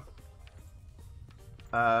charger.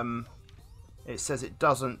 It says it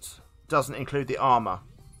doesn't include the armor.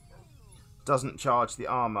 Doesn't charge the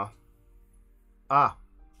armor. Ah,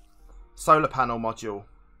 solar panel module.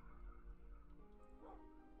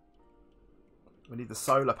 We need the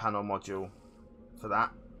solar panel module for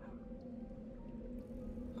that.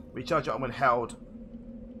 We charge it on when held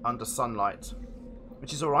under sunlight,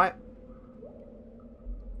 which is all right.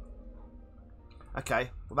 Okay,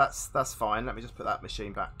 well that's fine. Let me just put that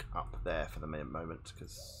machine back up there for the moment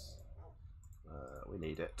because we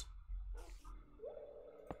need it.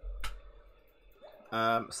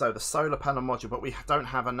 So the solar panel module, but we don't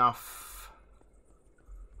have enough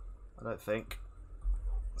I don't think.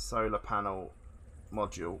 Solar panel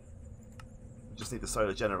module. We just need the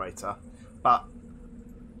solar generator. But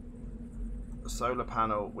solar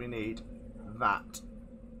panel, we need that,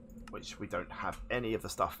 which we don't have any of the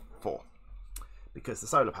stuff for, because the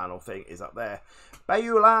solar panel thing is up there.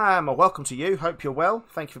 Bayulam, welcome to you. Hope you're well.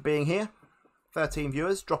 Thank you for being here. 13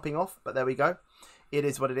 viewers dropping off, but there we go. It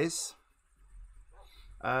is what it is.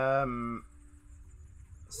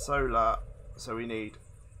 Solar, so we need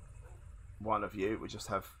one of you. We just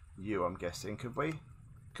have you, I'm guessing. Could we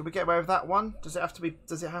get away with that one? Does it have to be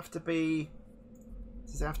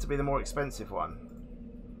the more expensive one?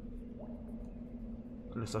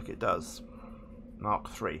 It looks like it does. Mark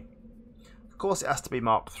III. Of course it has to be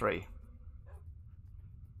Mark III.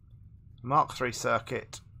 Mark III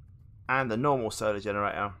circuit and the normal solar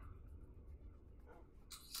generator.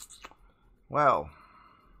 Well,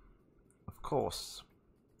 of course.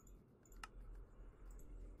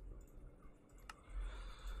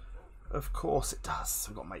 Of course it does.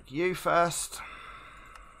 We've got to make you first.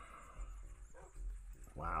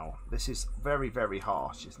 Wow, this is very, very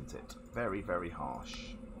harsh, isn't it? Very, very harsh.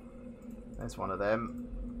 There's one of them.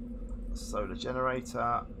 Solar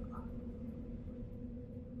generator.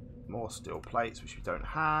 More steel plates, which we don't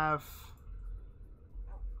have.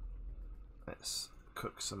 Let's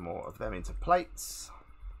cook some more of them into plates.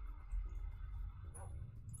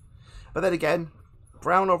 But then again,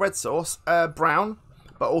 brown or red sauce? Brown,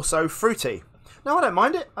 but also fruity. No, I don't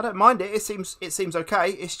mind it. I don't mind it. It seems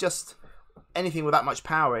okay. It's just anything with that much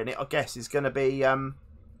power in it, I guess, is going to be.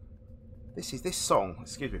 This song.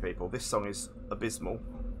 Excuse me, people. This song is abysmal.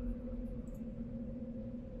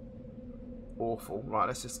 Awful. Right,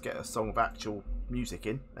 let's just get a song of actual music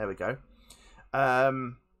in. There we go.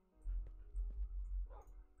 So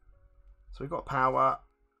we've got power.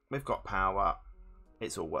 We've got power.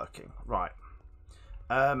 It's all working. Right.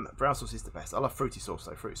 Brown sauce is the best. I love fruity sauce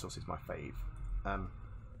though. Fruity sauce is my fave.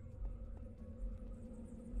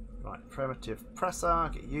 Right, primitive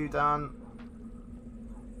presser. Get you done.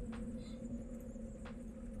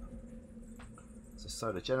 So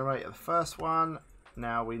solar generator, the first one.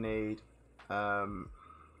 Now we need all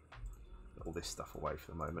this stuff away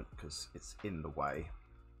for the moment because it's in the way.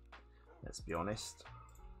 Let's be honest.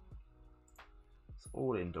 It's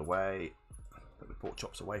all in the way. Put the pork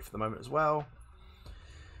chops away for the moment as well.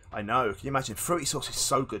 I know. Can you imagine? Fruity sauce is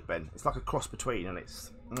so good, Ben. It's like a cross between, and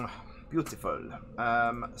it's beautiful.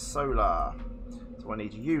 Solar. So I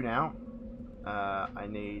need you now. I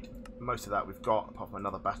need most of that we've got, apart from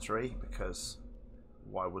another battery, because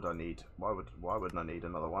why wouldn't I need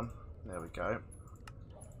another one? There we go.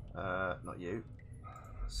 Not you.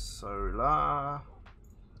 Solar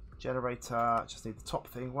generator. Just need the top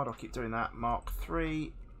thing. Why do I keep doing that? Mark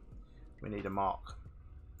III. We need a Mark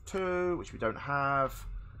II, which we don't have.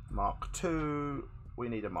 Mark II. We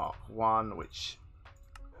need a Mark I, which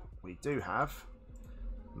we do have.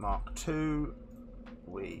 Mark II.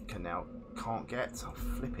 We can't get. Oh,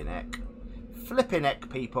 flipping heck. Flipping heck,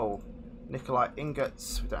 people. Nicolite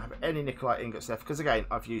ingots. We don't have any Nicolite ingots left because, again,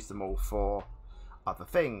 I've used them all for other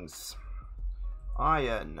things.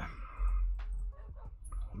 Iron.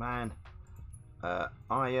 Man.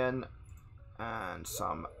 Iron. And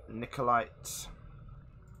some Nicolite.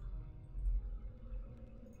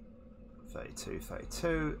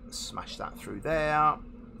 32. Smash that through there.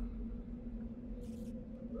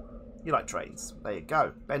 You like trains. There you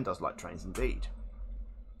go. Ben does like trains indeed.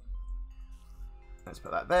 Let's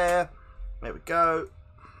put that there. There we go.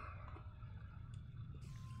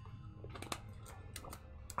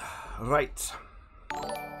 Right.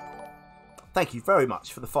 Thank you very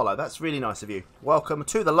much for the follow. That's really nice of you. Welcome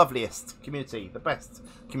to the loveliest community, the best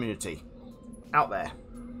community out there.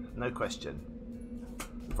 No question.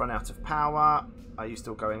 We've run out of power. Are you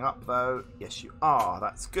still going up though? Yes, you are.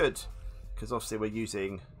 That's good. Because obviously we're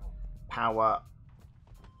using power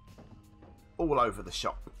all over the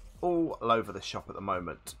shop. All over the shop at the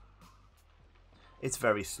moment. It's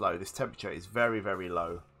very slow. This temperature is very, very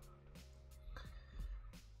low.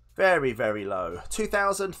 Very, very low.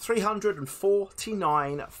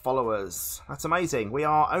 2,349 followers. That's amazing. We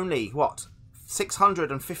are only, what,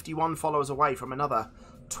 651 followers away from another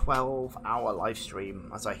 12-hour live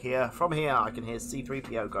stream. As I hear, from here, I can hear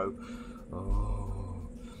C3PO go,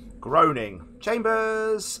 oh, groaning.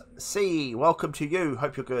 Chambers C, welcome to you.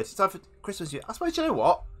 Hope you're good. It's time for Christmas. I suppose, do you know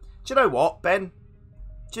what? Do you know what, Ben?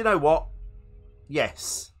 Do you know what?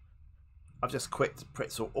 Yes. I've just quit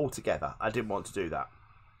Pretzel altogether. I didn't want to do that.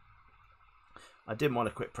 I didn't want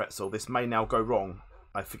to quit Pretzel. This may now go wrong.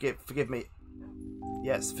 Forgive me.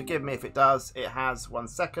 Yes, forgive me if it does. It has. 1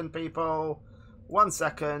 second, people. 1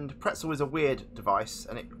 second. Pretzel is a weird device,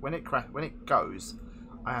 and when it goes,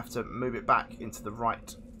 I have to move it back into the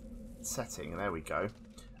right setting. There we go.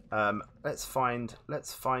 Let's find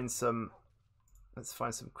some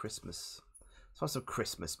Christmas. Let's find some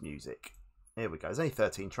Christmas music. Here we go. There's only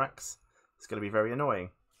 13 tracks. It's going to be very annoying.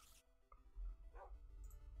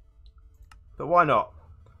 But why not?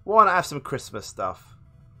 Why not have some Christmas stuff?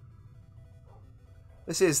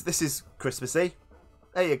 This is Christmassy.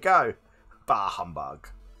 There you go. Bah humbug.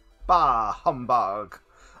 Bah humbug.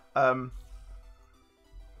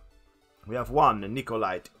 We have one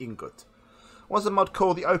Nikolite ingot. What's the mod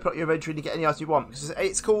called? You open up your inventory and you get any items you want.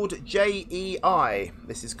 It's called JEI.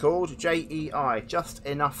 This is called JEI. Just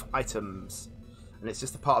enough items. And it's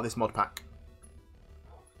just a part of this mod pack.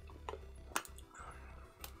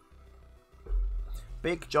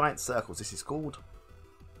 Big giant circles, this is called.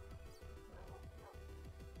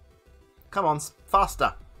 Come on,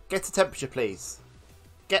 faster. Get to temperature, please.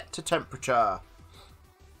 Get to temperature.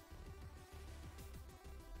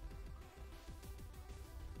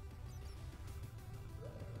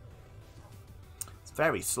 It's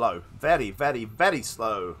very slow. Very, very, very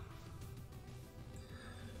slow.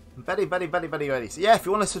 Very, very, very, very, very. So yeah, if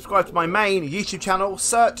you want to subscribe to my main YouTube channel,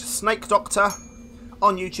 search Snake Doctor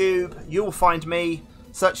on YouTube. You'll find me.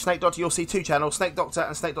 Search Snake Doctor, you'll see 2 channels, Snake Doctor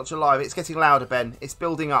and Snake Doctor Live. It's getting louder, Ben. It's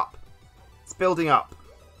building up. It's building up.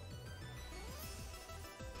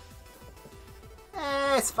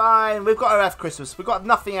 It's fine. We've got to have Christmas. We've got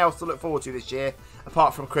nothing else to look forward to this year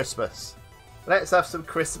apart from Christmas. Let's have some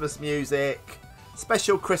Christmas music.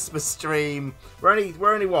 Special Christmas stream. We're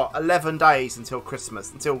only what, 11 days until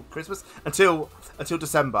Christmas. Until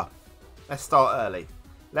December. Let's start early.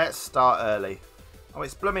 Let's start early. Oh,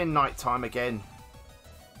 it's blooming night time again.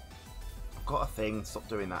 I've got a thing. Stop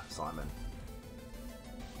doing that, Simon.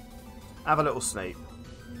 Have a little sneak.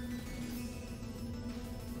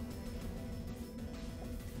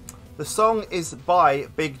 The song is by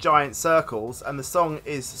Big Giant Circles, and the song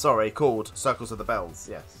is, sorry, called Circles of the Bells,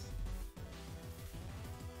 yes.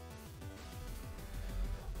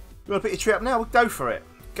 You want to put your tree up now? We'll go for it.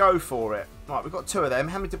 Go for it. Right, we've got 2 of them.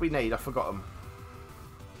 How many did we need? I forgot them.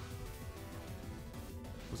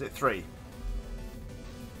 Was it 3?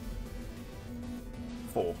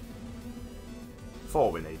 4.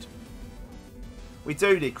 4 we need. We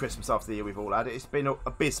do need Christmas after the year we've all had it. It's been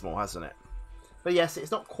abysmal, hasn't it? But yes, it's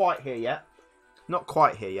not quite here yet. Not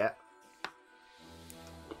quite here yet.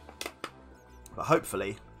 But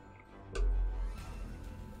hopefully...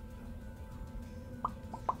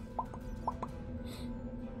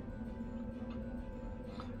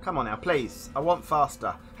 Come on now, please. I want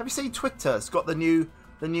faster. Have you seen Twitter's got the new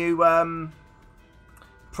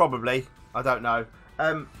probably, I don't know.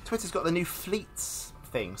 Twitter's got the new fleets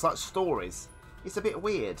things, like stories. It's a bit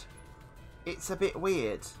weird. It's a bit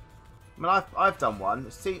weird. I mean, I've done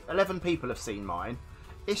one. 11 people have seen mine.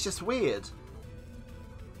 It's just weird.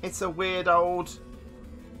 It's a weird old...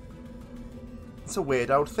 It's a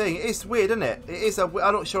weird old thing. It's weird, isn't it? It is a...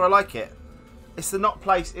 I'm not sure I like it. It's not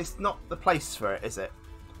the place for it, is it?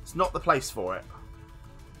 It's not the place for it.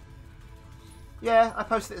 Yeah, I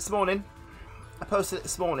posted it this morning.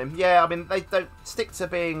 Yeah, I mean, they don't stick to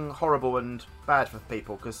being horrible and bad for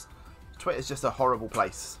people, because Twitter's just a horrible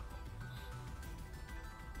place.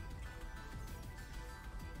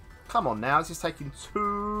 Come on now, this is taking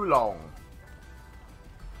too long.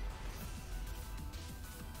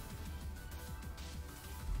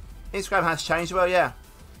 Instagram has changed, well, yeah.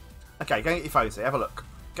 Okay, go and get your phones here, have a look.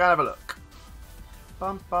 Go and have a look.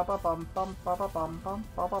 Put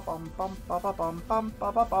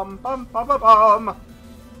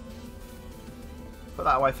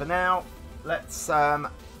that away for now. Let's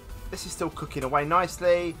this is still cooking away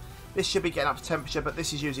nicely. This should be getting up to temperature, but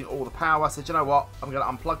this is using all the power. So do you know what? I'm going to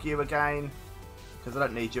unplug you again because I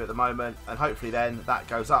don't need you at the moment. And hopefully then that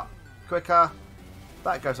goes up quicker.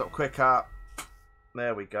 That goes up quicker.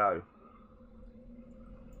 There we go.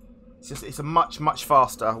 It's a much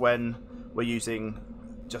faster when we're using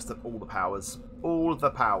just all the powers. All the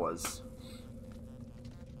powers.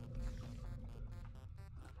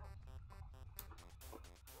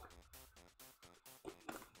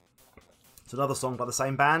 It's another song by the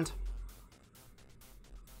same band.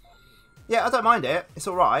 Yeah, I don't mind it. It's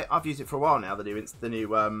all right. I've used it for a while now. The new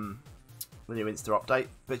Insta update.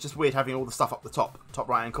 But it's just weird having all the stuff up the top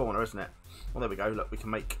right hand corner, isn't it? Well, there we go. Look, we can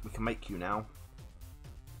make you now.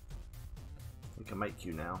 We can make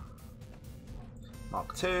you now.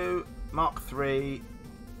 Mark 2, Mark 3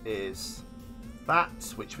 is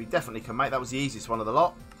that, which we definitely can make. That was the easiest one of the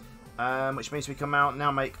lot. Which means we can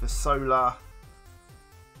now make the solar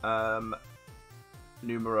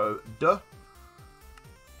numero 2.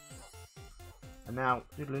 And now...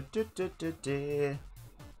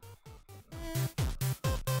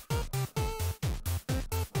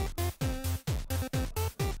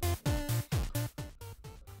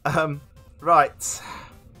 right.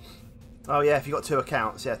 Oh yeah, if you got 2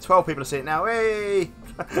 accounts, yeah, 12 people are seeing it now. Hey,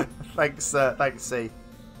 thanks, C.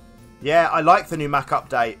 Yeah, I like the new Mac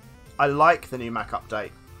update. I like the new Mac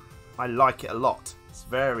update. I like it a lot. It's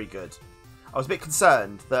very good. I was a bit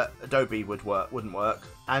concerned that Adobe wouldn't work,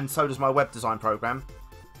 and so does my web design program.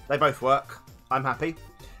 They both work. I'm happy.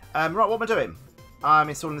 Right, what am I doing? I'm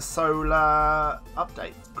installing the Solar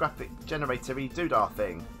Update graphic generator doodah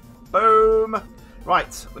thing. Boom.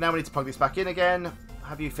 Right, well, now we need to plug this back in again.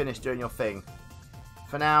 Have you finished doing your thing?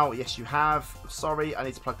 For now, yes you have. Sorry, I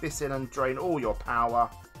need to plug this in and drain all your power.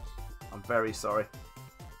 I'm very sorry.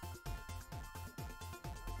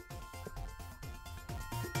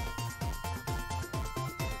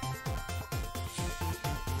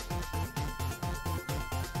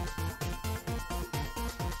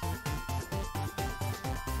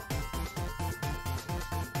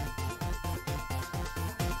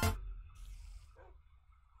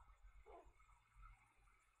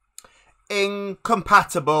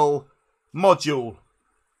 Incompatible module.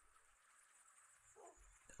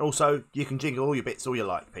 Also, you can jingle all your bits all you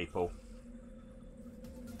like, people.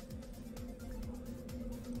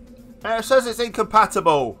 It says it's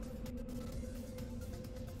incompatible.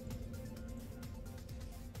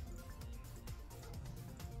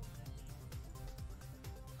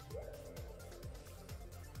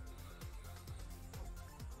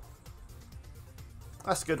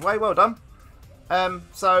 That's a good way, well done.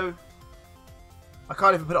 So I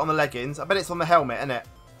can't even put it on the leggings. I bet it's on the helmet, isn't it?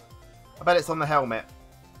 I bet it's on the helmet.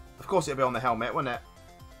 Of course it'll be on the helmet, won't it?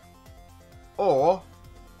 Or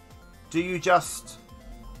do you just...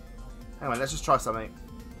 Hang on, let's just try something.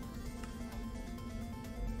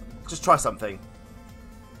 Just try something.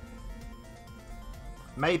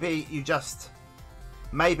 Maybe you just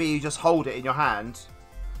hold it in your hand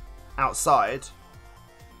outside.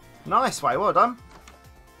 Nice way, well done.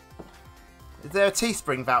 Is there a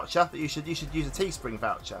Teespring voucher that you should use a Teespring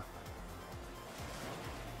voucher?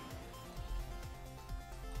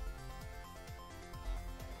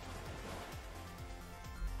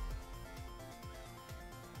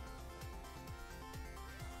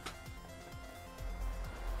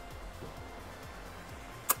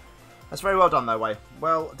 That's very well done, though, Way.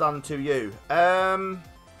 Well done to you. Well,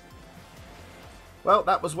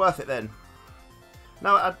 that was worth it then.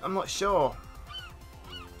 No, I'm not sure.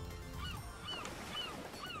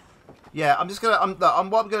 Yeah, I'm just gonna. What I'm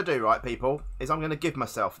gonna do, right, people, is I'm gonna give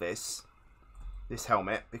myself this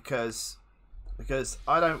helmet because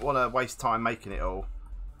I don't want to waste time making it all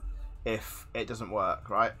if it doesn't work,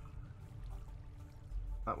 right?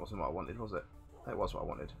 That wasn't what I wanted, was it? That was what I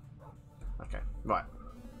wanted. Okay, right.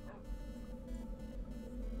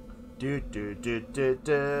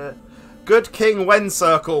 Good King Wen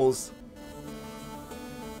circles.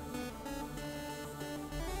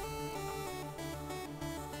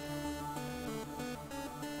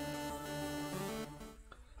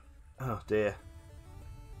 Oh dear.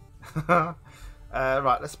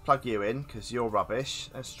 Right, let's plug you in because you're rubbish.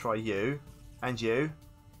 Let's try you and you.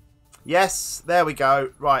 Yes, there we go.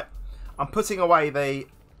 Right, I'm putting away the...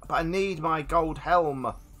 But I need my gold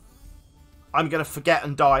helm. I'm going to forget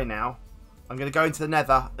and die now. I'm going to go into the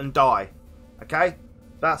nether and die. Okay?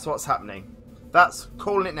 That's what's happening. That's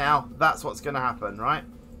calling it now. That's what's going to happen, right?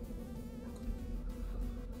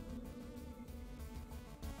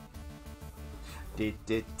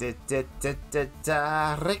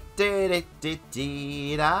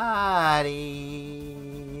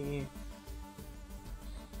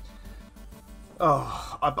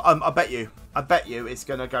 Oh, I bet you it's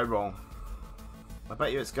going to go wrong. I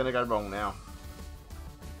bet you it's going to go wrong now.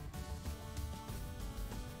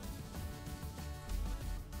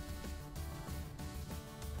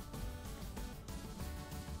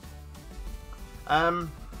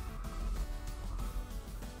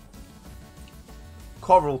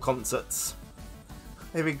 Choral concerts.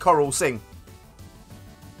 Maybe choral sing.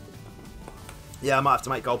 Yeah, I might have to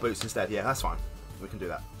make gold boots instead. Yeah, that's fine. We can do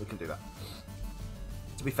that. We can do that.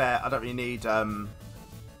 To be fair, I don't really need...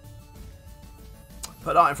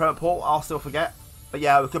 Put that in front of Paul, I'll still forget. But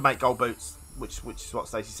yeah, we could make gold boots, which is what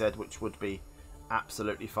Stacey said, which would be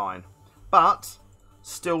absolutely fine. But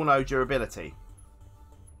still no durability.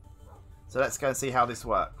 So let's go and see how this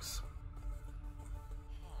works.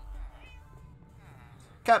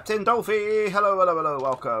 Captain Dolphy! Hello, hello, hello,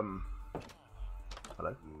 welcome.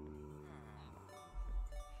 Hello.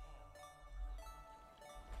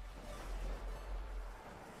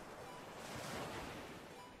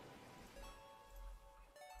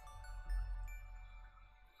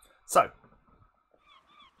 So,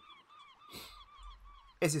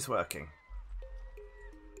 is this working?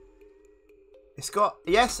 It's got,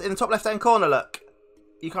 yes, in the top left hand corner, look.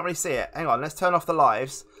 You can't really see it. Hang on, let's turn off the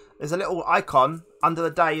lives. There's a little icon under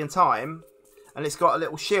the day and time, and it's got a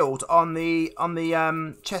little shield on the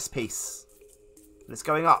chess piece. And it's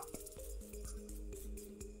going up.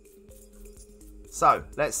 So,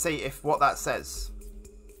 let's see what that says.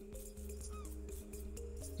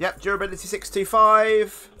 Yep, durability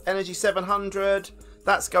 625, energy 700.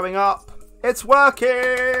 That's going up. It's working!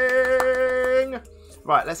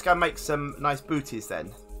 Right, let's go make some nice booties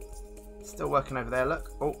then. Still working over there, look.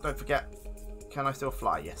 Oh, don't forget. Can I still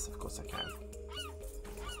fly? Yes, of course I can.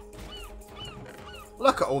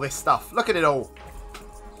 Look at all this stuff. Look at it all.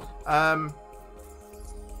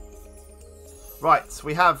 Right,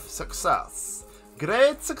 we have success.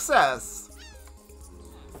 Great success.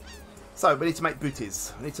 So, we need to make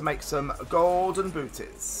booties. We need to make some golden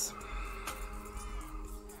booties.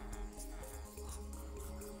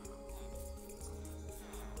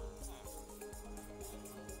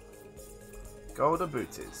 Golden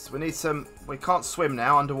booties. We need some... We can't swim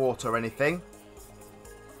now underwater or anything.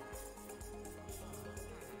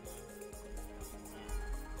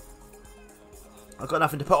 I've got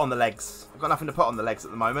nothing to put on the legs. I've got nothing to put on the legs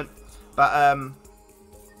at the moment. But,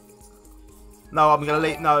 no, I'm going to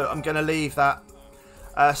leave... No, I'm going to leave that.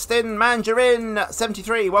 Stin Mandarin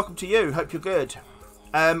 73, welcome to you. Hope you're good.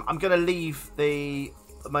 I'm going to leave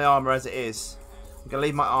my armour as it is. I'm going to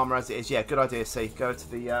leave my armour as it is. Yeah, good idea, see. Go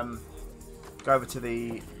over to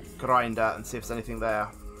the grinder and see if there's anything there.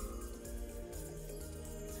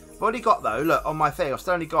 I've already got, though, look, on my thing, I've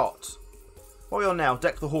still only got... What are we on now?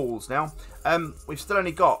 Deck the halls now. We've still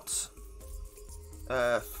only got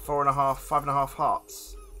 5.5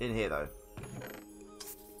 hearts in here, though.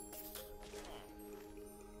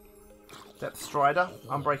 Depth Strider,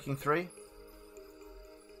 Unbreaking 3.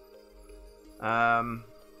 I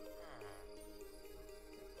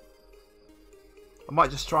might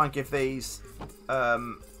just try and give these a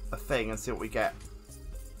thing and see what we get.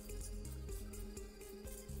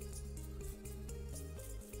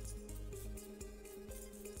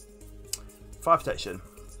 Fire protection.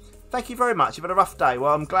 Thank you very much. You've had a rough day.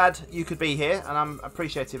 Well, I'm glad you could be here, and I'm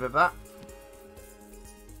appreciative of that.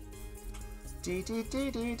 Dee dee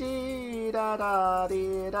dee dee dee da da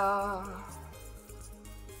dee da.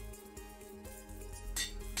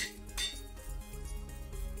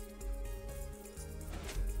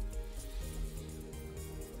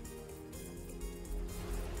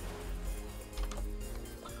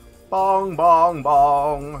 Bong bong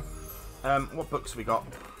bong. What books have we got?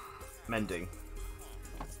 Mending.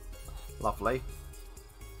 Lovely.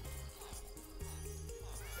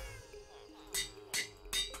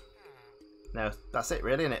 No, that's it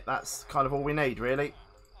really, isn't it? That's kind of all we need, really.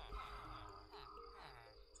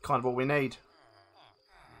 Kind of all we need.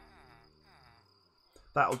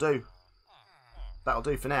 That'll do. That'll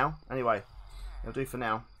do for now. Anyway, it'll do for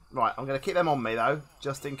now. Right, I'm going to keep them on me, though,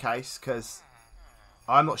 just in case, because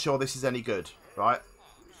I'm not sure this is any good, right?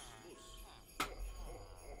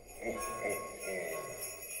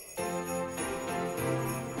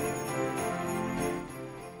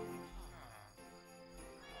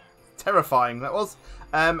 Terrifying that was.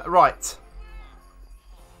 Right.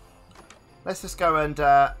 Let's just go and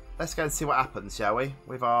see what happens, shall we?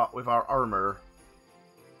 With our armor.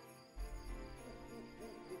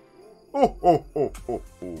 Oh oh oh oh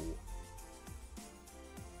oh.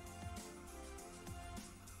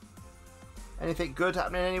 Anything good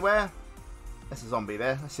happening anywhere? There's a zombie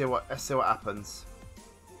there. Let's see what happens.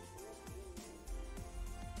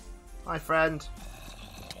 Hi, friend.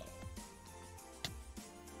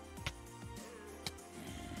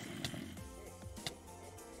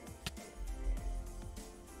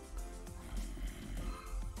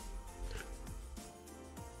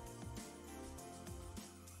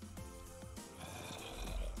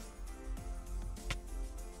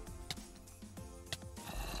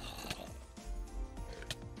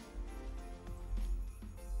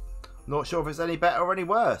 Not sure if it's any better or any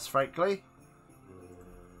worse, frankly.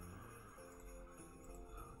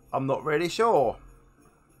 I'm not really sure.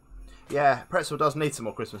 Yeah, Pretzel does need some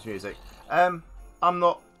more Christmas music. I'm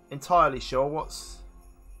not entirely sure what's...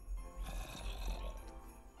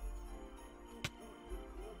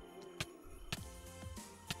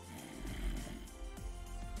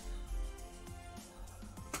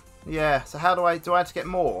 Yeah, so how do I have to get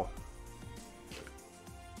more?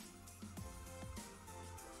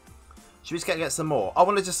 Should we just get some more?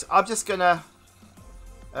 I'm just gonna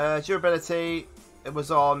durability, it was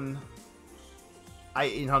on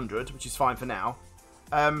 1800, which is fine for now.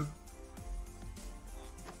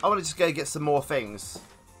 I want to just go get some more things.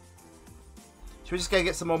 Should we just go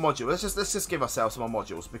get some more modules? Let's just give ourselves some more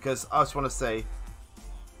modules because I just want to see.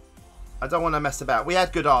 I don't want to mess about. We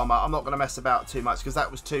had good armor. I'm not going to mess about too much because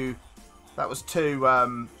that was too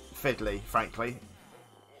fiddly, frankly.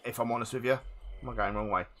 If I'm honest with you, am I going the wrong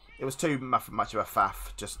way? It was too much of a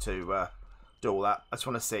faff just to do all that. I just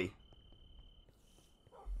want to see.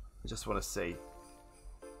 I just want to see.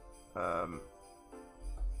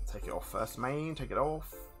 Take it off first, main. Take it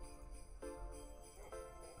off.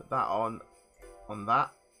 Put that on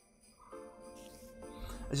that.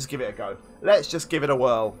 Let's just give it a go. Let's just give it a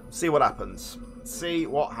whirl. See what happens. See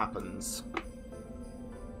what happens.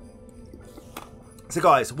 So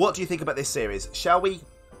guys, what do you think about this series? Shall we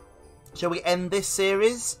end this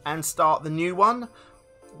series and start the new one?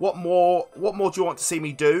 What more do you want to see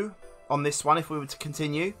me do on this one if we were to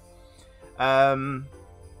continue?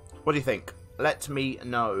 What do you think? Let me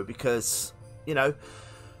know because, you know,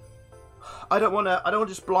 I don't want to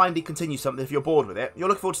just blindly continue something if you're bored with it. You're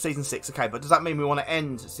looking forward to Season 6, okay, but does that mean we want to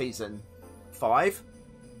end Season 5?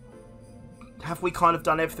 Have we kind of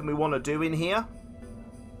done everything we want to do in here?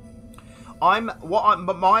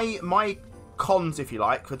 My cons, if you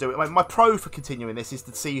like, for doing my pro for continuing this is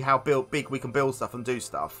to see how big we can build stuff and do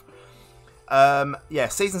stuff. Yeah,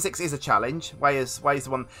 Season 6 is a challenge. Way is the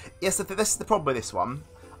one. Yes, this is the problem with this one.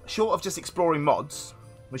 Short of just exploring mods,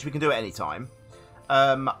 which we can do at any time,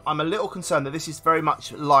 I'm a little concerned that this is very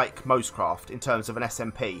much like Mostcraft in terms of an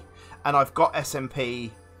SMP, and I've got SMP.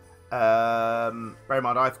 Bear in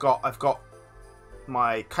mind, I've got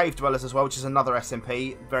my Cave Dwellers as well, which is another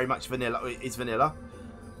SMP, very much vanilla. Is vanilla.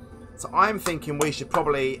 So I'm thinking we should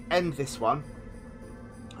probably end this one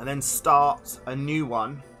and then start a new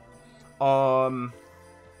one on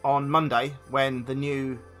Monday when the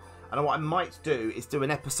new. And what I might do is do an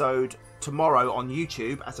episode tomorrow on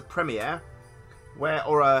YouTube as a premiere,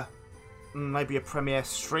 maybe a premiere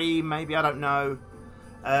stream, maybe, I don't know.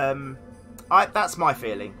 That's my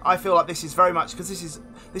feeling. I feel like this is very much because this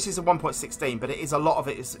is a 1.16, but it is a lot of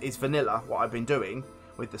it is vanilla. What I've been doing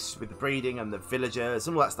with the breeding and the villagers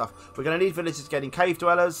and all that stuff. We're going to need villagers getting cave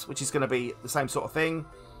dwellers, which is going to be the same sort of thing.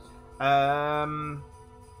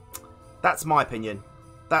 That's my opinion.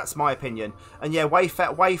 That's my opinion. And yeah, Way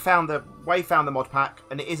found the mod pack,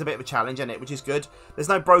 and it is a bit of a challenge, isn't it? Which is good. There's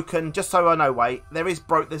no broken. Just so I know, Way,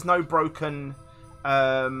 there's no broken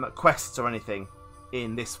quests or anything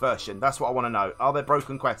in this version. That's what I want to know. Are there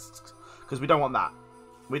broken quests? Because we don't want that.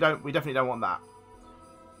 We definitely don't want that.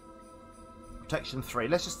 Protection 3.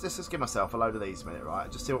 Let's just give myself a load of these a minute, right?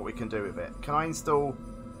 Just see what we can do with it. Can we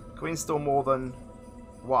install more than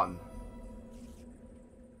one?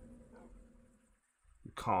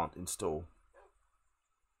 You can't install.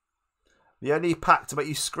 The only pack to make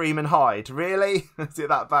you scream and hide. Really? Is it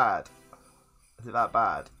that bad? Is it that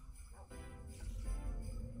bad?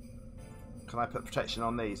 Can I put protection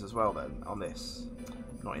on these as well then? On this?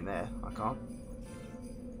 Not in there. I can't.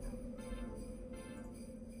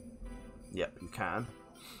 Yep, you can.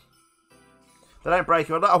 They don't break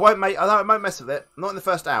it. I won't mess with it. Not in the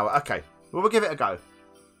first hour. Okay. We'll give it a go.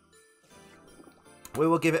 We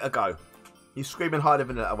will give it a go. You scream and hide in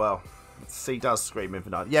vanilla. Well, C does scream in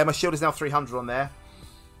vanilla. Yeah, my shield is now 300 on there.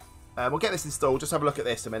 We'll get this installed. Just have a look at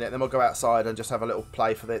this a minute. Then we'll go outside and just have a little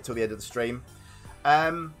play for it till the end of the stream.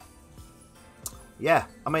 Yeah,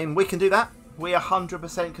 I mean, we can do that. We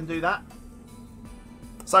 100% can do that.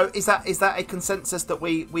 So is that a consensus that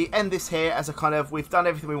we end this here as a kind of, we've done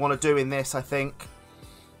everything we want to do in this, I think.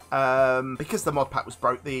 Because the mod pack was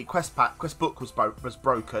broke, the quest book was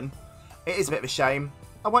broken. It is a bit of a shame.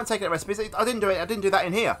 I won't take it at recipes. I didn't do it. I didn't do that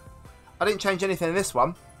in here. I didn't change anything in this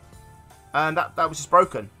one, and that was just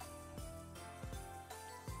broken.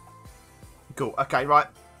 Cool. Okay, right.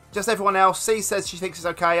 Just everyone else. C says she thinks it's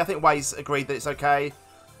okay. I think Way's agreed that it's okay.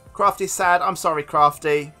 Crafty's sad. I'm sorry,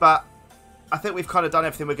 Crafty, but I think we've kind of done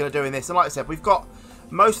everything we're going to do in this. And like I said, we've got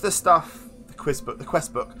most of the stuff. The quest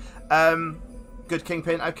book. Good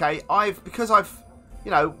Kingpin. Okay, because I've,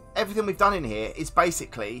 you know, everything we've done in here is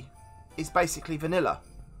basically vanilla.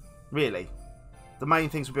 Really, the main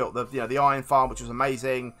things we built, the iron farm, which was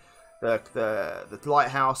amazing. The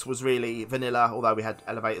lighthouse was really vanilla, although we had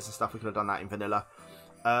elevators and stuff. We could have done that in vanilla.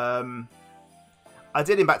 I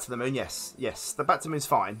did in Back to the Moon, yes. The Back to the Moon's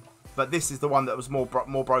fine, but this is the one that was more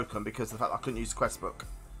broken because of the fact that I couldn't use the quest book.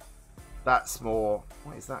 That's more.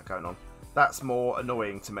 What is that going on? That's more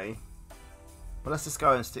annoying to me. But let's just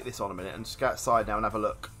go and stick this on a minute and just go outside now and have a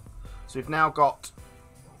look. So we've now got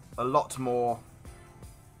a lot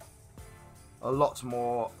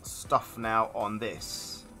more stuff now on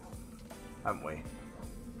this, haven't we?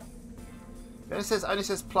 It only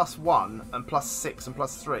says +1 and +6 and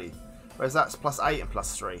 +3. Whereas that's +8 and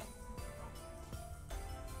 +3.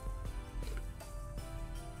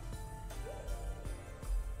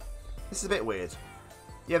 This is a bit weird.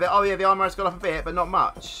 Yeah, the armor has gone up a bit, but not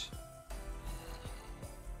much.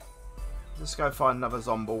 Let's go find another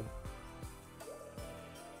Zomble.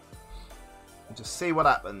 And just see what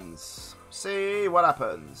happens. See what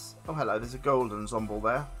happens. Oh, hello, there's a golden Zomble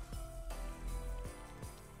there.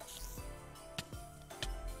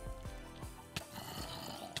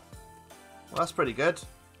 Well, that's pretty good.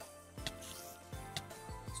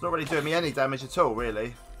 It's not really doing me any damage at all,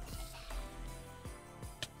 really.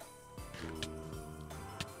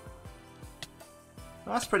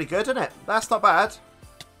 That's pretty good, isn't it? That's not bad.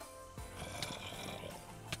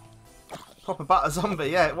 Proper butter zombie.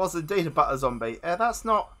 Yeah, it was indeed a butter zombie. That's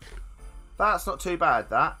not too bad,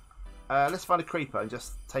 that. Let's find a creeper and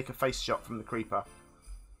just take a face shot from the creeper.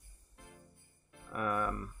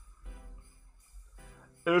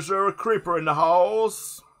 Is there a creeper in the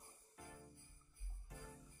house?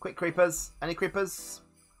 Quick creepers. Any creepers?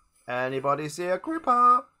 Anybody see a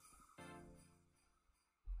creeper?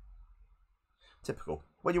 Typical.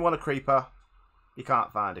 When you want a creeper, you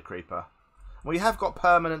can't find a creeper. Well, you have got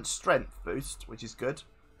permanent strength boost, which is good.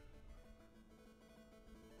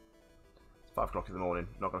 It's 5 o'clock in the morning.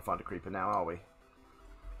 Not going to find a creeper now, are we?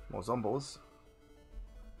 More zombies.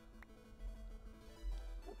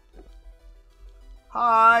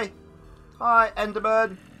 Hi! Hi,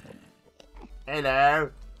 Enderman!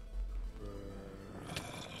 Hello!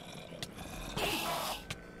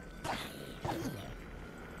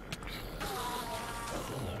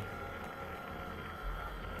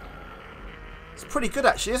 It's pretty good,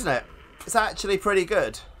 actually, isn't it? It's actually pretty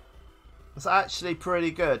good. It's actually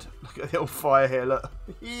pretty good. Look at the old fire here, look.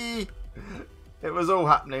 It was all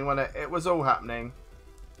happening, wasn't it? It was all happening.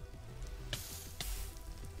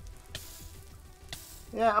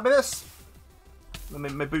 Yeah, I mean, this... I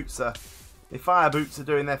mean, my boots are... The fire boots are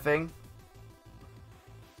doing their thing.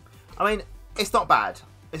 I mean, it's not bad.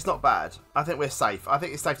 It's not bad. I think we're safe. I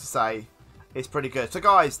think it's safe to say it's pretty good. So,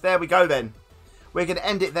 guys, there we go then. We're going to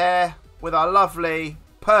end it there with our lovely,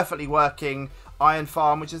 perfectly working iron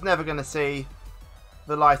farm, which is never going to see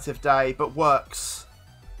the light of day, but works.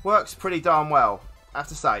 Works pretty darn well, I have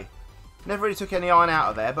to say. Never really took any iron out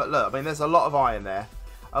of there, but look, I mean, there's a lot of iron there.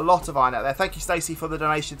 A lot of iron out there. Thank you, Stacey, for the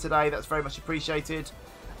donation today. That's very much appreciated.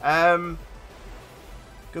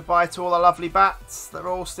 Goodbye to all the lovely bats. They're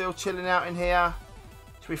all still chilling out in here.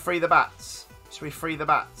 Should we free the bats? Should we free the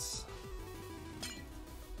bats?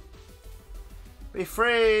 Be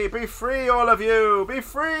free! Be free, all of you! Be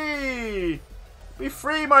free! Be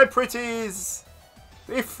free, my pretties!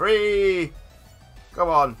 Be free! Go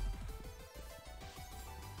on.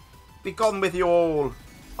 Be gone with you all.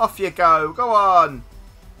 Off you go. Go on.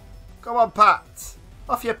 Go on, Pat.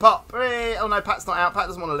 Off you pop. Oh no, Pat's not out. Pat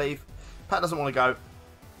doesn't want to leave. Pat doesn't want to go.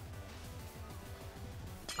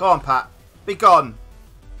 Go on, Pat. Be gone.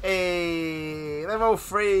 Hey, they're all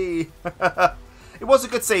free. It was a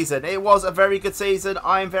good season. It was a very good season.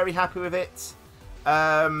 I am very happy with it.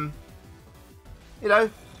 You know,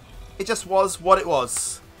 it just was what it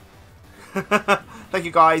was. Thank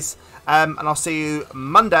you, guys. And I'll see you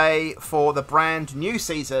Monday for the brand new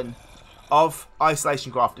season of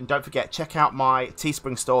IsolationCraft. And don't forget, check out my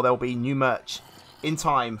Teespring store. There will be new merch in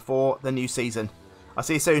time for the new season. I'll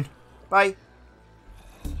see you soon. Bye.